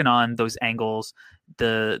is working on those angles,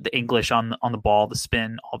 the English on the ball, the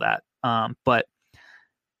spin, all that. But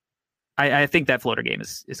I think that floater game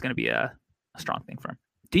is going to be a strong thing for him.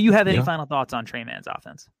 Do you have any final thoughts on Tre Mann's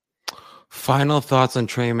offense? Final thoughts on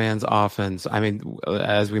Tre Mann's offense. I mean,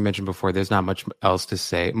 as we mentioned before, there's not much else to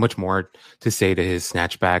say, much more to say to his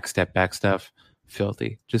snatchback, step back stuff.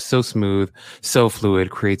 Filthy, just so smooth, so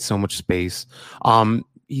fluid, creates so much space.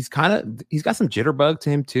 He's got some jitterbug to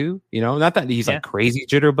him too. Not that he's like crazy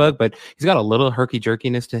jitterbug, but he's got a little herky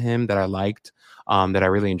jerkiness to him that I liked, that I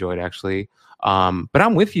really enjoyed actually. But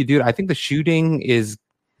I'm with you, dude. I think the shooting is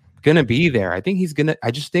gonna be there. I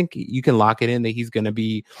just think you can lock it in that he's gonna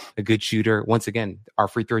be a good shooter. Once again, our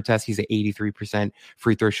free throw test, he's an 83%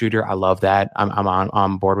 free throw shooter. I love that. I'm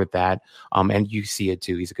on board with that. And you see it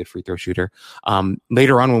too. He's a good free throw shooter.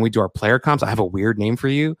 Later on when we do our player comps, I have a weird name for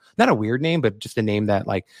you. Not a weird name, but just a name that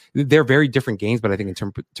like they're very different games. But I think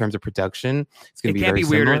in terms of production, it's gonna be very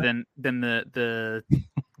weirder similar. than the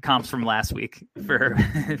comps from last week for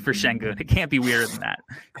Şengün. It can't be weirder than that.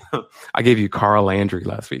 I gave you Carl Landry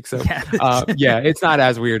last week, so it's not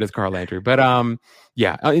as weird as Carl Landry. But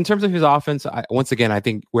in terms of his offense, once again, I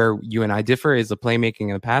think where you and I differ is the playmaking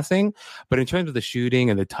and the passing. But in terms of the shooting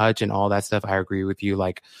and the touch and all that stuff, I agree with you.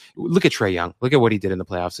 Like, look at Trae Young. Look at what he did in the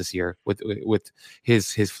playoffs this year with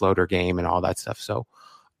his floater game and all that stuff. So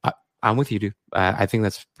I'm with you, dude. I think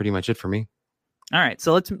that's pretty much it for me. All right,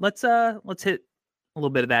 so let's hit a little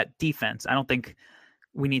bit of that defense. I don't think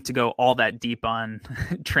we need to go all that deep on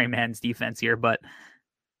Tre Mann's defense here, but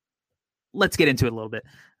let's get into it a little bit.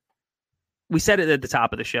 We said it at the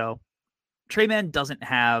top of the show. Tre Mann doesn't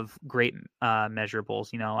have great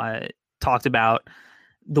measurables. I talked about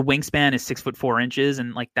the wingspan is 6'4",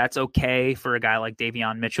 and like that's okay for a guy like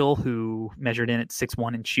Davion Mitchell who measured in at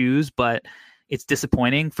 6'1" in shoes, but it's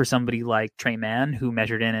disappointing for somebody like Tre Mann who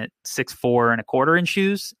measured in at 6'4¼ in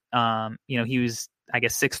shoes. He was, I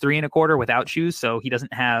guess, 6'3¼ without shoes, so he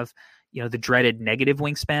doesn't have, the dreaded negative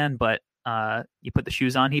wingspan, but you put the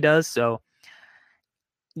shoes on, he does. So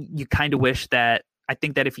you kind of wish that, I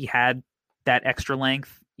think that if he had that extra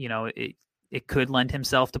length, it could lend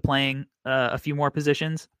himself to playing a few more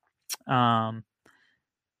positions. But I'm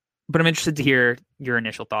interested to hear your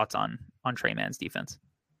initial thoughts on Tre Mann's defense.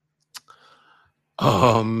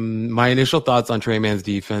 My initial thoughts on Tre Mann's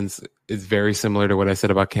defense is very similar to what I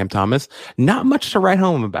said about Cam Thomas. Not much to write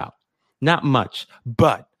home about. Not much.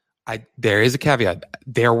 But there is a caveat.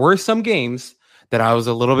 There were some games that I was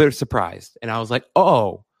a little bit surprised. And I was like,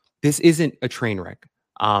 oh, this isn't a train wreck.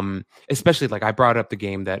 Especially like I brought up the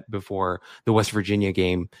game that before the West Virginia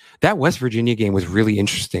game. That West Virginia game was really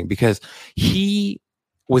interesting because he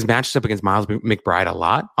was matched up against Miles McBride a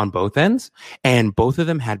lot on both ends. And both of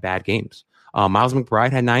them had bad games. Miles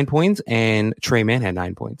McBride had 9 points and Tre Mann had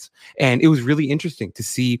 9 points. And it was really interesting to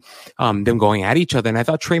see them going at each other. And I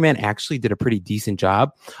thought Tre Mann actually did a pretty decent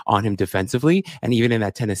job on him defensively. And even in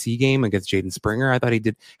that Tennessee game against Jaden Springer, I thought he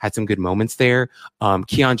had some good moments there.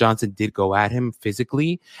 Keon Johnson did go at him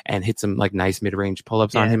physically and hit some like nice mid-range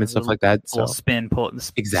pull-ups on him and stuff like that. So spin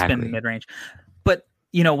mid-range. But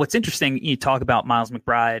what's interesting, you talk about Miles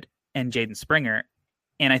McBride and Jaden Springer,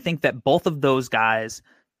 and I think that both of those guys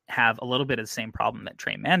have a little bit of the same problem that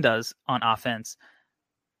Tre Mann does on offense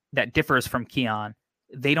that differs from Keon.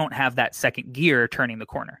 They don't have that second gear turning the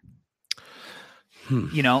corner.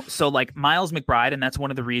 So like Miles McBride, and that's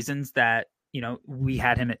one of the reasons that, we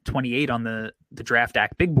had him at 28 on the draft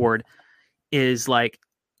act big board, is like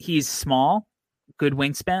he's small, good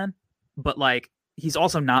wingspan, but like he's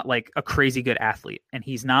also not like a crazy good athlete, and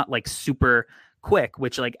he's not like super quick,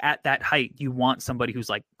 which like at that height you want somebody who's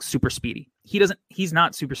like super speedy. He's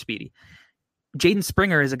not super speedy. Jaden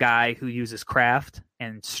Springer is a guy who uses craft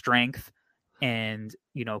and strength and,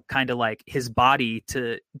 kind of like his body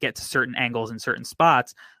to get to certain angles in certain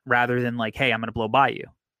spots rather than like, hey, I'm going to blow by you.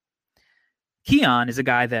 Keon is a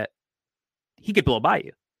guy that he could blow by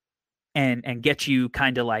you and get you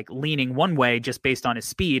kind of like leaning one way just based on his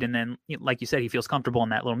speed. And then, like you said, he feels comfortable in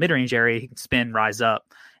that little mid-range area. He can spin, rise up,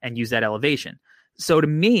 and use that elevation. So to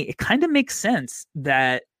me, it kind of makes sense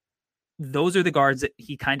that those are the guards that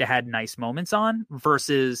he kind of had nice moments on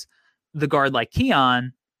versus the guard like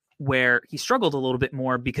Keon where he struggled a little bit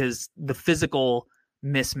more because the physical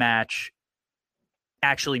mismatch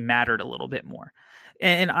actually mattered a little bit more.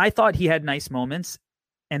 And I thought he had nice moments,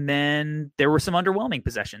 and then there were some underwhelming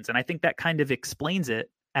possessions. And I think that kind of explains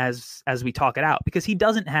it as we talk it out, because he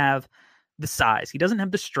doesn't have the size, he doesn't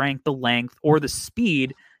have the strength, the length, or the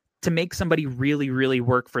speed to make somebody really, really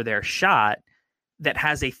work for their shot that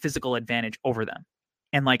has a physical advantage over them.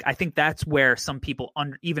 And like, I think that's where some people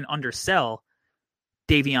even undersell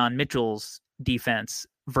Davion Mitchell's defense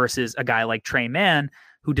versus a guy like Trey Mann,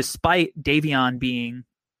 who, despite Davion being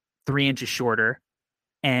 3 inches shorter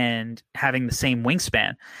and having the same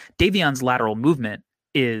wingspan, Davion's lateral movement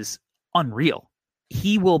is unreal.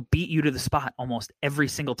 He will beat you to the spot almost every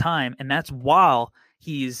single time. And that's while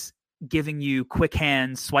he's giving you quick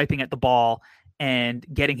hands, swiping at the ball, and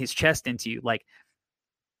getting his chest into you. Like,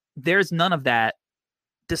 there's none of that,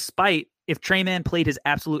 despite if Trey Mann played his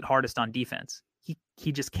absolute hardest on defense.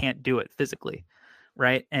 He just can't do it physically,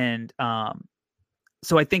 right? And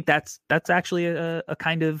so I think that's actually a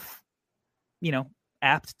kind of,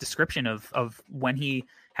 apt description of when he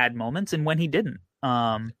had moments and when he didn't.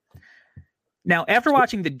 Now, after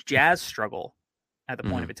watching the Jazz struggle at the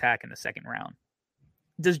point of attack in the second round,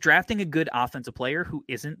 does drafting a good offensive player who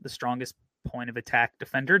isn't the strongest point of attack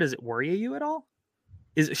defender, does it worry you at all?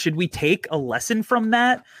 Should we take a lesson from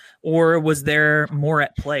that, or was there more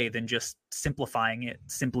at play than just simplifying it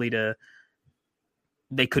simply to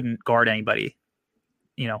they couldn't guard anybody,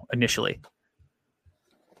 initially?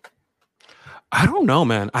 I don't know,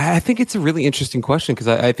 man. I think it's a really interesting question, because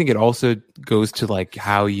I think it also goes to like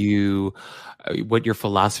how what your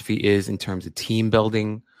philosophy is in terms of team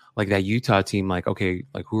building. Like that Utah team, like, okay,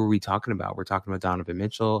 like who are we talking about? We're talking about Donovan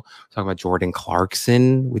Mitchell, we're talking about Jordan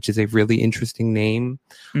Clarkson, which is a really interesting name.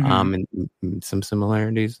 And some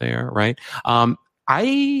similarities there, right? I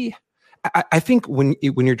think when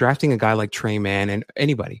you're drafting a guy like Trey Mann, and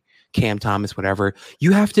anybody, Cam Thomas, whatever,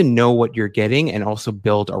 you have to know what you're getting and also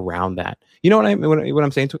build around that. You know what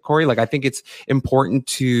I'm saying to Corey? Like, I think it's important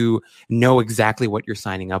to know exactly what you're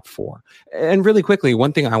signing up for. And really quickly,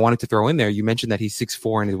 one thing I wanted to throw in there, you mentioned that he's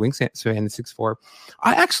 6'4" and his wingspan is 6'4".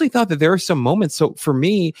 I actually thought that there are some moments. So for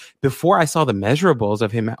me, before I saw the measurables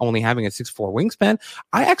of him only having a 6'4" wingspan,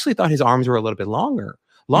 I actually thought his arms were a little bit longer,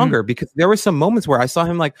 because there were some moments where I saw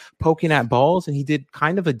him like poking at balls, and he did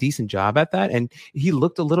kind of a decent job at that. And he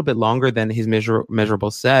looked a little bit longer than his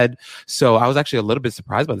measurable said. So I was actually a little bit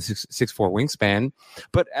surprised by the 6'4" wingspan.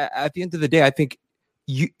 But at the end of the day, I think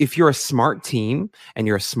if you're a smart team and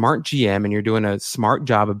you're a smart GM and you're doing a smart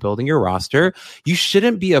job of building your roster, you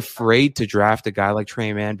shouldn't be afraid to draft a guy like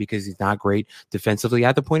Trey Mann because he's not great defensively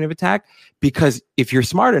at the point of attack. Because if you're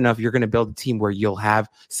smart enough, you're going to build a team where you'll have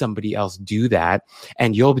somebody else do that,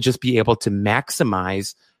 and you'll just be able to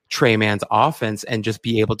maximize Trey Mann's offense and just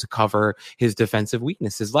be able to cover his defensive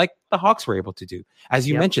weaknesses like the Hawks were able to do. As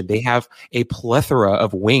you mentioned, they have a plethora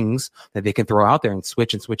of wings that they can throw out there and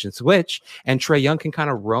switch. And Trey Young can kind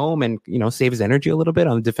of roam and, save his energy a little bit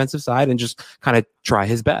on the defensive side and just kind of try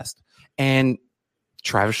his best. And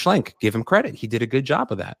Travis Schlenk, give him credit. He did a good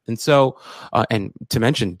job of that. And so, and to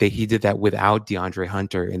mention that he did that without DeAndre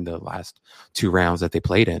Hunter in the last 2 rounds that they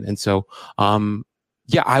played in. And so,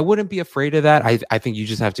 yeah, I wouldn't be afraid of that. I think you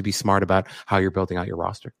just have to be smart about how you're building out your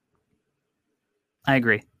roster. I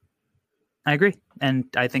agree. And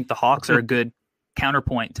I think the Hawks are a good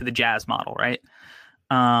counterpoint to the Jazz model, right?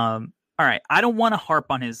 All right. I don't want to harp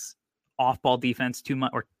on his off-ball defense too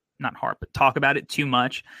much, or not harp, but talk about it too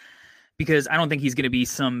much, because I don't think he's going to be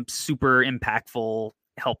some super impactful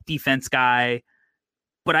help defense guy.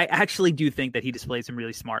 But I actually do think that he displayed some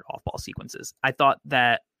really smart off-ball sequences. I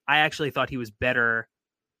actually thought he was better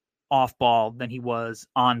off ball than he was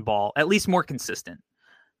on ball, at least more consistent.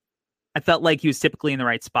 I felt like he was typically in the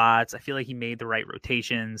right spots. I feel like he made the right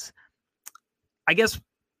rotations. I guess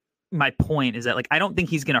my point is that, like, I don't think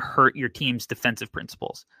he's going to hurt your team's defensive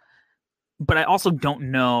principles, but I also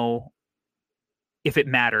don't know if it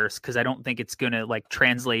matters, because I don't think it's going to like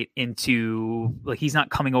translate into, like, he's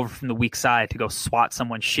not coming over from the weak side to go swat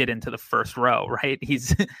someone's shit into the first row, right?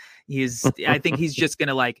 I think he's just going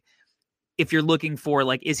to, like, if you're looking for,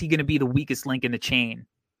 like, is he going to be the weakest link in the chain,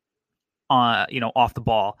 off the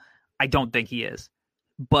ball? I don't think he is,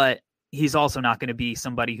 but he's also not going to be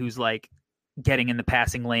somebody who's like getting in the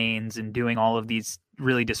passing lanes and doing all of these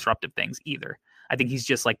really disruptive things either. I think he's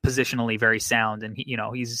just like positionally very sound, and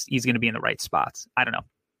he's going to be in the right spots. I don't know.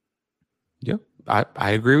 Yeah, I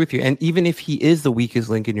agree with you. And even if he is the weakest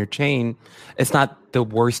link in your chain, it's not the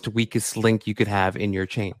weakest link you could have in your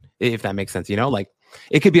chain, if that makes sense. Like,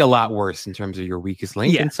 it could be a lot worse in terms of your weakest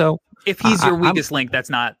link. Yeah. And so if he's your weakest link, that's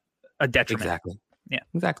not a detriment. Exactly. Yeah,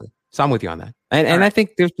 exactly. So I'm with you on that. And I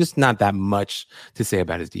think there's just not that much to say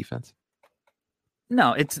about his defense.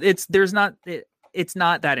 No, it's not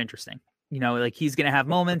that interesting. Like he's going to have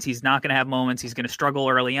moments. He's not going to have moments. He's going to struggle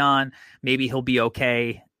early on. Maybe he'll be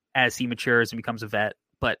okay as he matures and becomes a vet.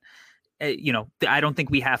 But, I don't think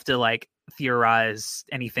we have to like theorize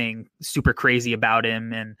anything super crazy about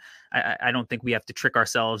him. And I don't think we have to trick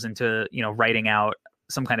ourselves into, writing out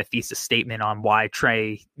some kind of thesis statement on why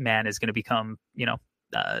Trey Mann is going to become,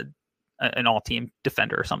 an all-team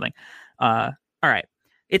defender or something. All right.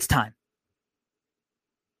 It's time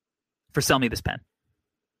for Sell Me This Pen.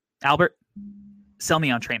 Albert, sell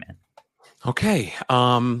me on Trey Mann. Okay.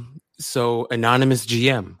 So anonymous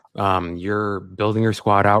GM, you're building your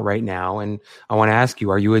squad out right now. And I want to ask you,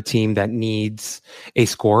 are you a team that needs a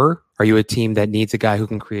scorer? Are you a team that needs a guy who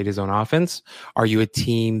can create his own offense? Are you a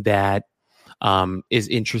team that is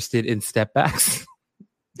interested in step backs?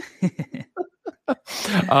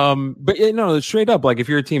 But straight up, like if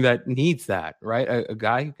you're a team that needs that, right? A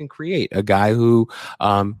guy who can create, a guy who,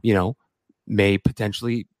 may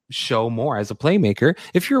potentially show more as a playmaker.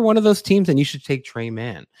 If you're one of those teams, then you should take Trey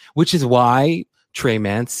Mann, which is why Trey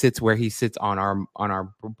Mann sits where he sits on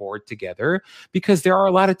our board together, because there are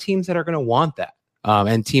a lot of teams that are going to want that.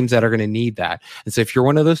 And teams that are going to need that. And so if you're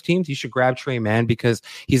one of those teams, you should grab Trey Mann because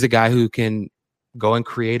he's a guy who can go and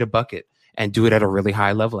create a bucket and do it at a really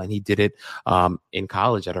high level. And he did it in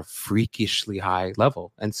college at a freakishly high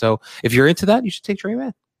level. And so if you're into that, you should take Trey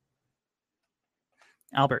Mann.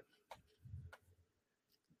 Albert,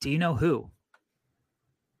 do you know who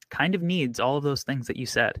kind of needs all of those things that you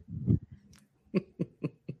said?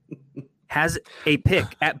 Has a pick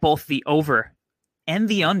at both the over and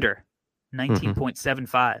the under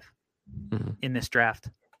 19.75 in this draft.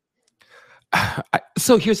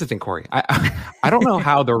 So here's the thing, Corey. I don't know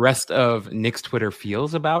how the rest of Knicks Twitter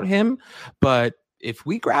feels about him, but if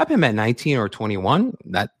we grab him at 19 or 21,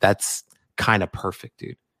 that's kind of perfect,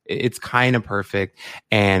 dude. It's kind of perfect.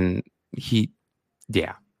 And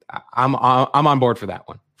I'm on board for that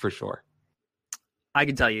one for sure. I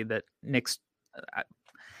can tell you that Knicks,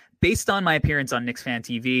 based on my appearance on Knicks Fan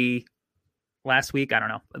TV last week, I don't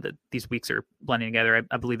know, these weeks are blending together.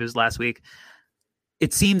 I believe it was last week.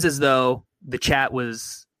 It seems as though the chat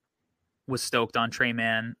was stoked on Trey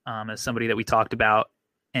Mann as somebody that we talked about,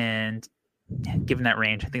 and given that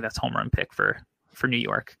range, I think that's home run pick for New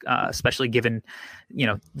York, especially given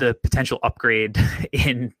the potential upgrade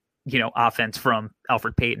in offense from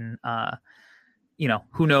Alfred Payton.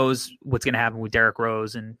 Who knows what's going to happen with Derrick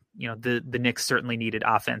Rose, and the Knicks certainly needed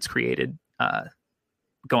offense created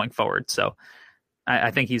going forward. So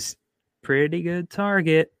I think he's pretty good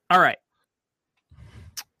target. All right.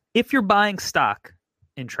 If you're buying stock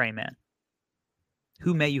in Trey Mann,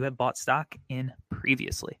 who may you have bought stock in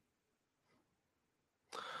previously?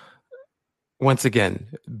 Once again,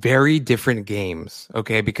 very different games,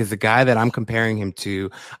 okay? Because the guy that I'm comparing him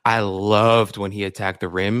to, I loved when he attacked the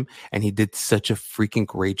rim, and he did such a freaking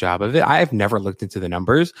great job of it. I have never looked into the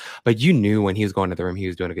numbers, but you knew when he was going to the rim, he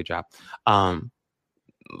was doing a good job.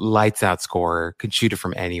 Lights out scorer, could shoot it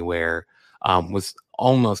from anywhere, was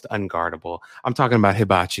almost unguardable. I'm talking about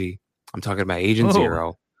Hibachi. I'm talking about Agent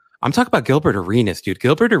Zero. I'm talking about Gilbert Arenas, dude.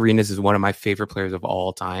 Gilbert Arenas is one of my favorite players of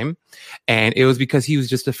all time. And it was because he was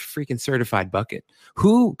just a freaking certified bucket.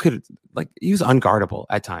 Who could, he was unguardable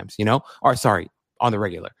at times, or sorry, on the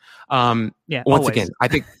regular. Once always. Again, I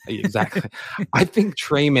think, exactly. I think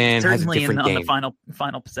Trey Mann has a different game. On the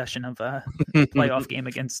final possession of a playoff game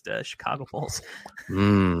against Chicago Bulls.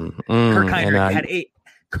 Kirk Heinrich had a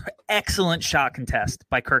excellent shot contest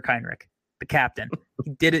by Kirk Heinrich, the captain.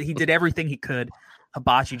 He did it. He did everything he could.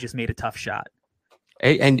 Hibachi just made a tough shot.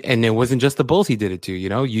 And it wasn't just the Bulls he did it to,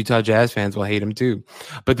 Utah Jazz fans will hate him too.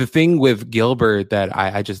 But the thing with Gilbert that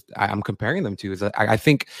I'm comparing them to is that I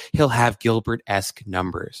think he'll have Gilbert-esque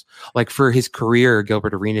numbers. Like for his career,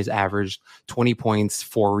 Gilbert Arenas averaged 20 points,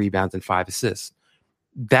 4 rebounds, and 5 assists.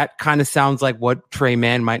 That kind of sounds like what Trey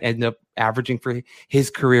Mann might end up averaging for his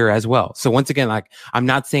career as well. So once again, I'm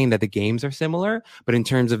not saying that the games are similar, but in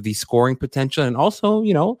terms of the scoring potential, and also,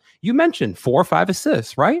 you mentioned 4 or 5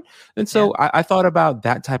 assists, right? And so I thought about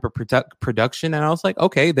that type of production, and I was like,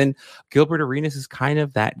 okay, then Gilbert Arenas is kind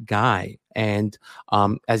of that guy. And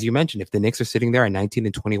as you mentioned, if the Knicks are sitting there at 19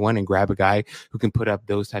 and 21 and grab a guy who can put up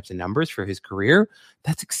those types of numbers for his career,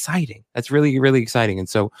 that's exciting. That's really, really exciting. And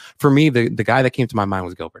so for me, the guy that came to my mind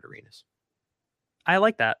was Gilbert Arenas. I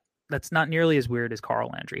like that. That's not nearly as weird as Carl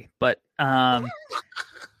Landry, but I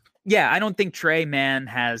don't think Trey Mann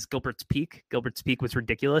has Gilbert's peak. Gilbert's peak was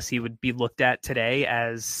ridiculous. He would be looked at today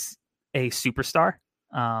as a superstar.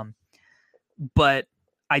 But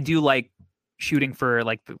I do like shooting for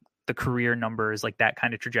like the career numbers, like that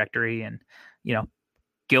kind of trajectory. And,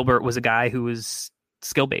 Gilbert was a guy who was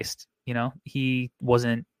skill based. He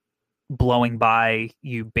wasn't blowing by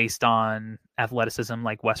you based on athleticism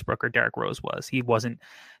like Westbrook or Derrick Rose was. He wasn't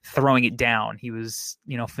throwing it down. He was,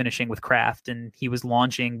 finishing with craft, and he was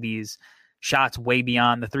launching these shots way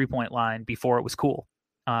beyond the 3-point line before it was cool.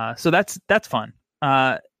 So that's fun.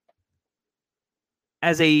 As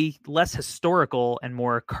a less historical and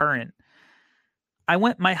more current, I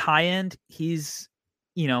went my high end. He's,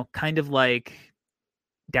 kind of like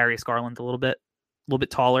Darius Garland a little bit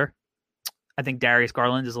taller. I think Darius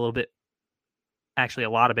Garland is a lot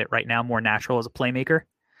of it right now, more natural as a playmaker.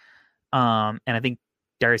 And I think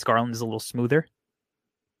Darius Garland is a little smoother.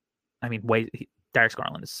 I mean, Darius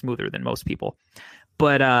Garland is smoother than most people.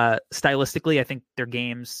 But stylistically, I think their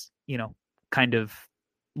games, kind of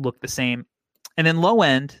look the same. And then low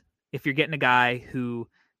end, if you're getting a guy who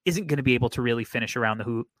isn't going to be able to really finish around the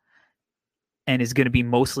hoop and is going to be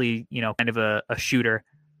mostly, kind of a shooter,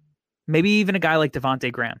 maybe even a guy like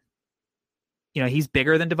Devontae Graham. He's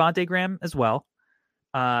bigger than Devontae Graham as well.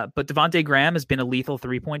 But Devontae Graham has been a lethal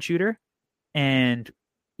 3-point shooter and,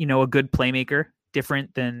 a good playmaker,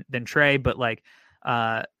 different than Trey, but like,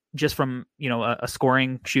 just from, a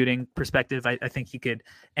scoring shooting perspective, I think he could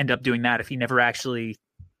end up doing that if he never actually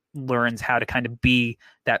learns how to kind of be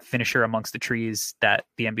that finisher amongst the trees that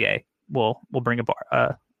the NBA will bring a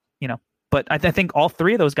bar, but I think all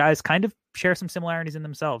three of those guys kind of share some similarities in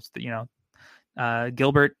themselves.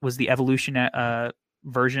 Gilbert was the evolution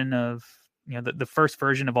version of, the first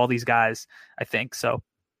version of all these guys, I think. So,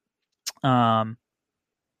 yeah,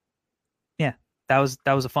 that was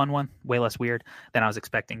a fun one. Way less weird than I was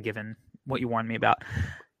expecting, given what you warned me about.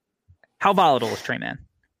 How volatile is Trey Mann?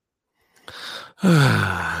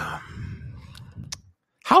 How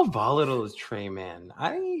volatile is Trey Mann?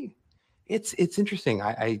 It's interesting.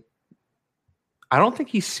 I don't think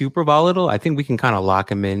he's super volatile. I think we can kind of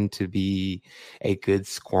lock him in to be a good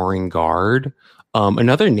scoring guard.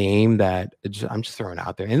 Another name that I'm just throwing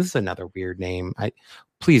out there, and this is another weird name.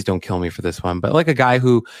 Please don't kill me for this one, but like a guy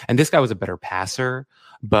who, and this guy was a better passer,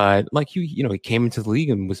 but like he came into the league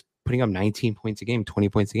and was putting up 19 points a game, 20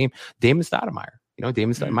 points a game. Damon Stoudemire.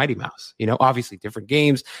 Damon Stoudemire, Mighty Mouse, obviously different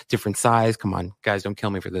games, different size. Come on, guys, don't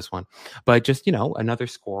kill me for this one. But just, another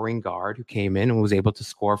scoring guard who came in and was able to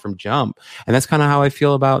score from jump. And that's kind of how I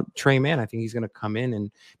feel about Trey Mann. I think he's going to come in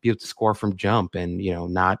and be able to score from jump and,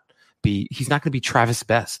 he's not going to be Travis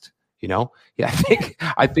Best. Yeah,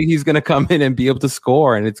 I think he's going to come in and be able to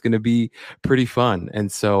score, and it's going to be pretty fun.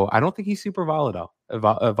 And so I don't think he's super volatile.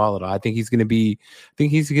 I think he's going to be good.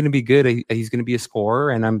 He's going to be a scorer,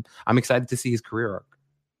 and I'm excited to see his career arc.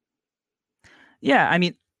 Yeah, I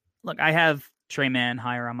mean, look, I have Trey Mann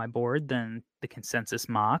higher on my board than the consensus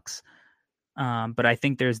mocks, but I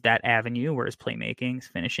think there's that avenue where his playmaking, his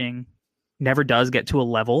finishing, never does get to a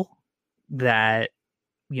level that,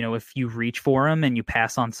 if you reach for him and you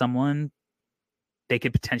pass on someone, they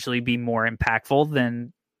could potentially be more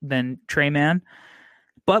impactful than Trey Mann.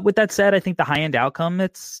 But with that said, I think the high end outcome,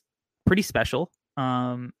 it's pretty special,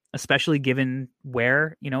 especially given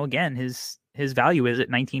where, again, his value is at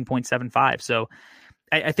 19.75. So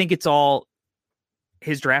I think it's all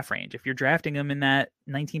his draft range. If you're drafting him in that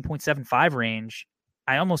 19.75 range,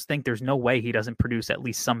 I almost think there's no way he doesn't produce at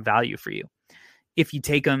least some value for you. If you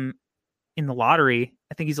take him in the lottery,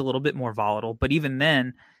 I think he's a little bit more volatile. But even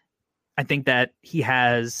then, I think that he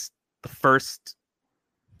has the first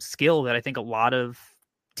skill that I think a lot of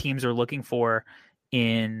teams are looking for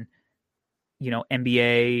in,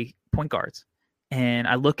 NBA point guards. And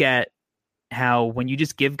I look at how when you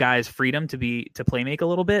just give guys freedom to play make a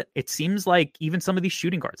little bit, it seems like even some of these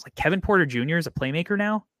shooting guards, like Kevin Porter Jr. is a playmaker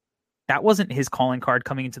now. That wasn't his calling card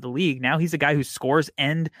coming into the league. Now he's a guy who scores,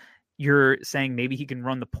 and you're saying maybe he can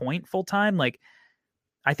run the point full time. Like,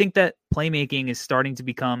 I think that playmaking is starting to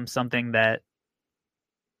become something that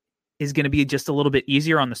is going to be just a little bit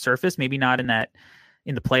easier on the surface, maybe not in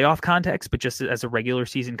the playoff context, but just as a regular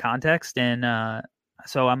season context. And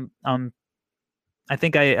so I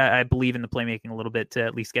think I believe in the playmaking a little bit to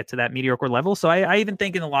at least get to that mediocre level. So I even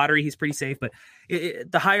think in the lottery, he's pretty safe, but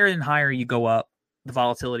the higher and higher you go up, the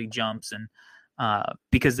volatility jumps. And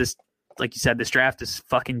because this, like you said, this draft is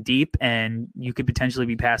fucking deep, and you could potentially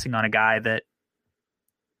be passing on a guy that,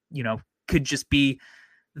 could just be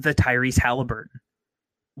the Tyrese Halliburton,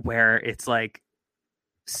 where it's like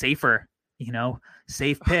safer,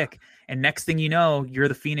 safe pick. And next thing you know, you're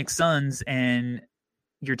the Phoenix Suns and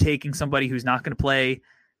you're taking somebody who's not going to play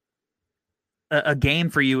a game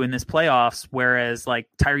for you in this playoffs. Whereas like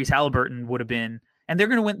Tyrese Halliburton would have been, and they're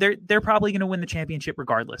going to win. They're probably going to win the championship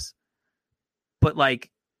regardless. but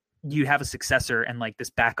like you have a successor and like this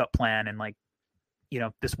backup plan and like,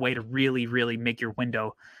 this way to really, really make your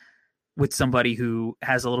window with somebody who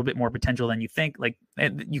has a little bit more potential than you think. Like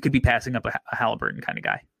you could be passing up a Halliburton kind of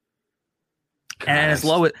guy.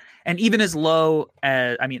 And even as low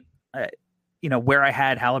as, where I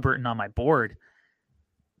had Halliburton on my board,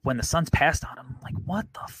 when the Suns passed on him, I'm like, what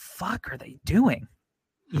the fuck are they doing?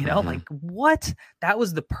 Like what? That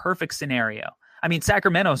was the perfect scenario. I mean,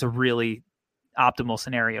 Sacramento is a really optimal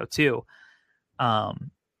scenario too.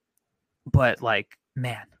 But like,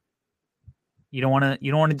 man, you don't want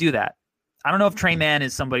to do that. I don't know if Trey Mann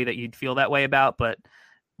is somebody that you'd feel that way about, but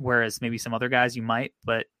whereas maybe some other guys you might,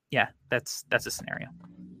 but yeah, that's a scenario.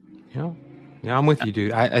 Yeah, I'm with you,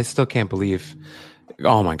 dude. I still can't believe.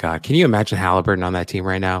 Oh my God, can you imagine Halliburton on that team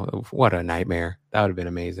right now? What a nightmare! That would have been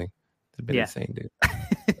amazing. It'd been insane, dude.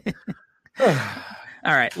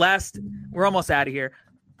 All right, we're almost out of here.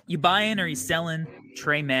 You buying or you selling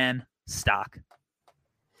Trey Mann stock?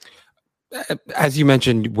 As you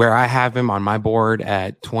mentioned, where I have him on my board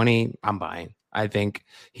at 20, I'm buying. I think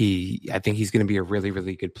he's going to be a really,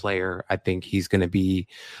 really good player. I think he's going to be,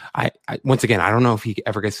 once again, I don't know if he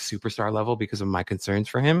ever gets to superstar level because of my concerns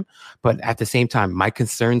for him, but at the same time, my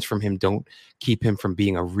concerns from him don't keep him from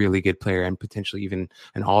being a really good player and potentially even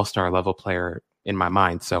an all-star level player in my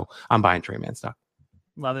mind. So I'm buying Trey Mann stock.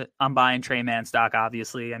 Love it. I'm buying Trey Mann stock.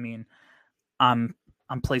 Obviously. I mean, I'm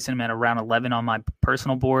placing him at around 11 on my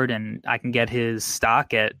personal board, and I can get his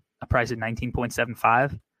stock at a price of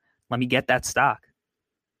 19.75. Let me get that stock.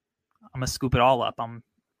 I'm gonna scoop it all up.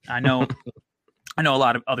 I know a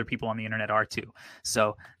lot of other people on the internet are too.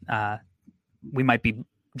 So we might be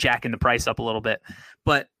jacking the price up a little bit,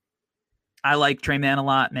 but I like Trey Mann a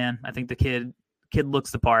lot, man. I think the kid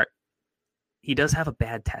looks the part. He does have a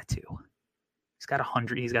bad tattoo. He's got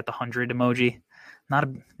 100. He's got the 100 emoji.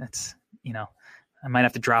 I might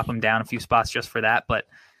have to drop him down a few spots just for that, but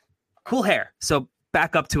cool hair. So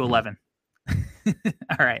back up to 11.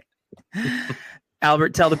 All right.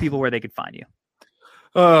 Albert, tell the people where they could find you.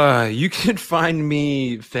 You can find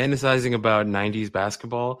me fantasizing about 90s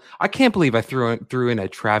basketball. I can't believe I threw in a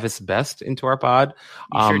Travis Best into our pod.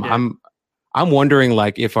 Sure did. I'm wondering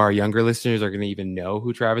like if our younger listeners are going to even know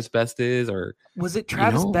who Travis Best is, or was it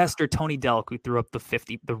Travis Best or Tony Delk who threw up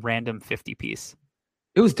the random 50 piece?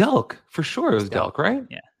 It was Delk for sure. It was Delk, right?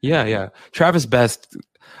 Yeah. Yeah. Travis Best.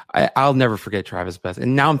 I'll never forget Travis Best.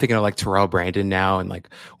 And now I'm thinking of like Terrell Brandon now and like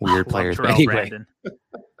weird players. But anyway,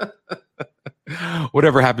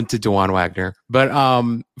 whatever happened to DeJuan Wagner? But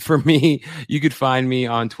for me, you could find me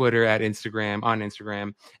on Twitter on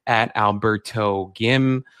Instagram at Alberto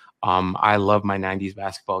Gim. I love my 90s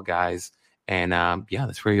basketball guys. And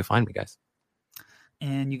that's where you'll find me, guys.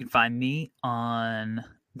 And you can find me on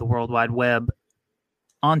the World Wide Web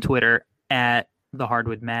on Twitter at The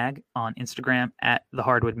Hardwood Mag, on Instagram at The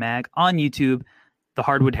Hardwood Mag, on YouTube, The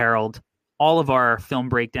Hardwood Herald. All of our film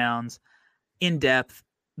breakdowns in depth,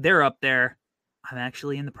 they're up there. I'm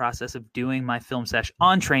actually in the process of doing my film sesh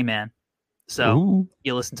on Trey Mann. So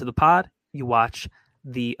You listen to the pod, you watch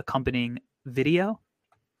the accompanying video,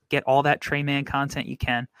 get all that Trey Mann content you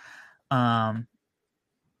can.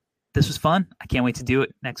 This was fun. I can't wait to do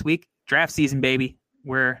it next week. Draft season, baby.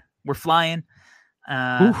 We're flying.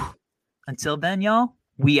 Until then, y'all,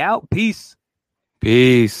 we out. Peace.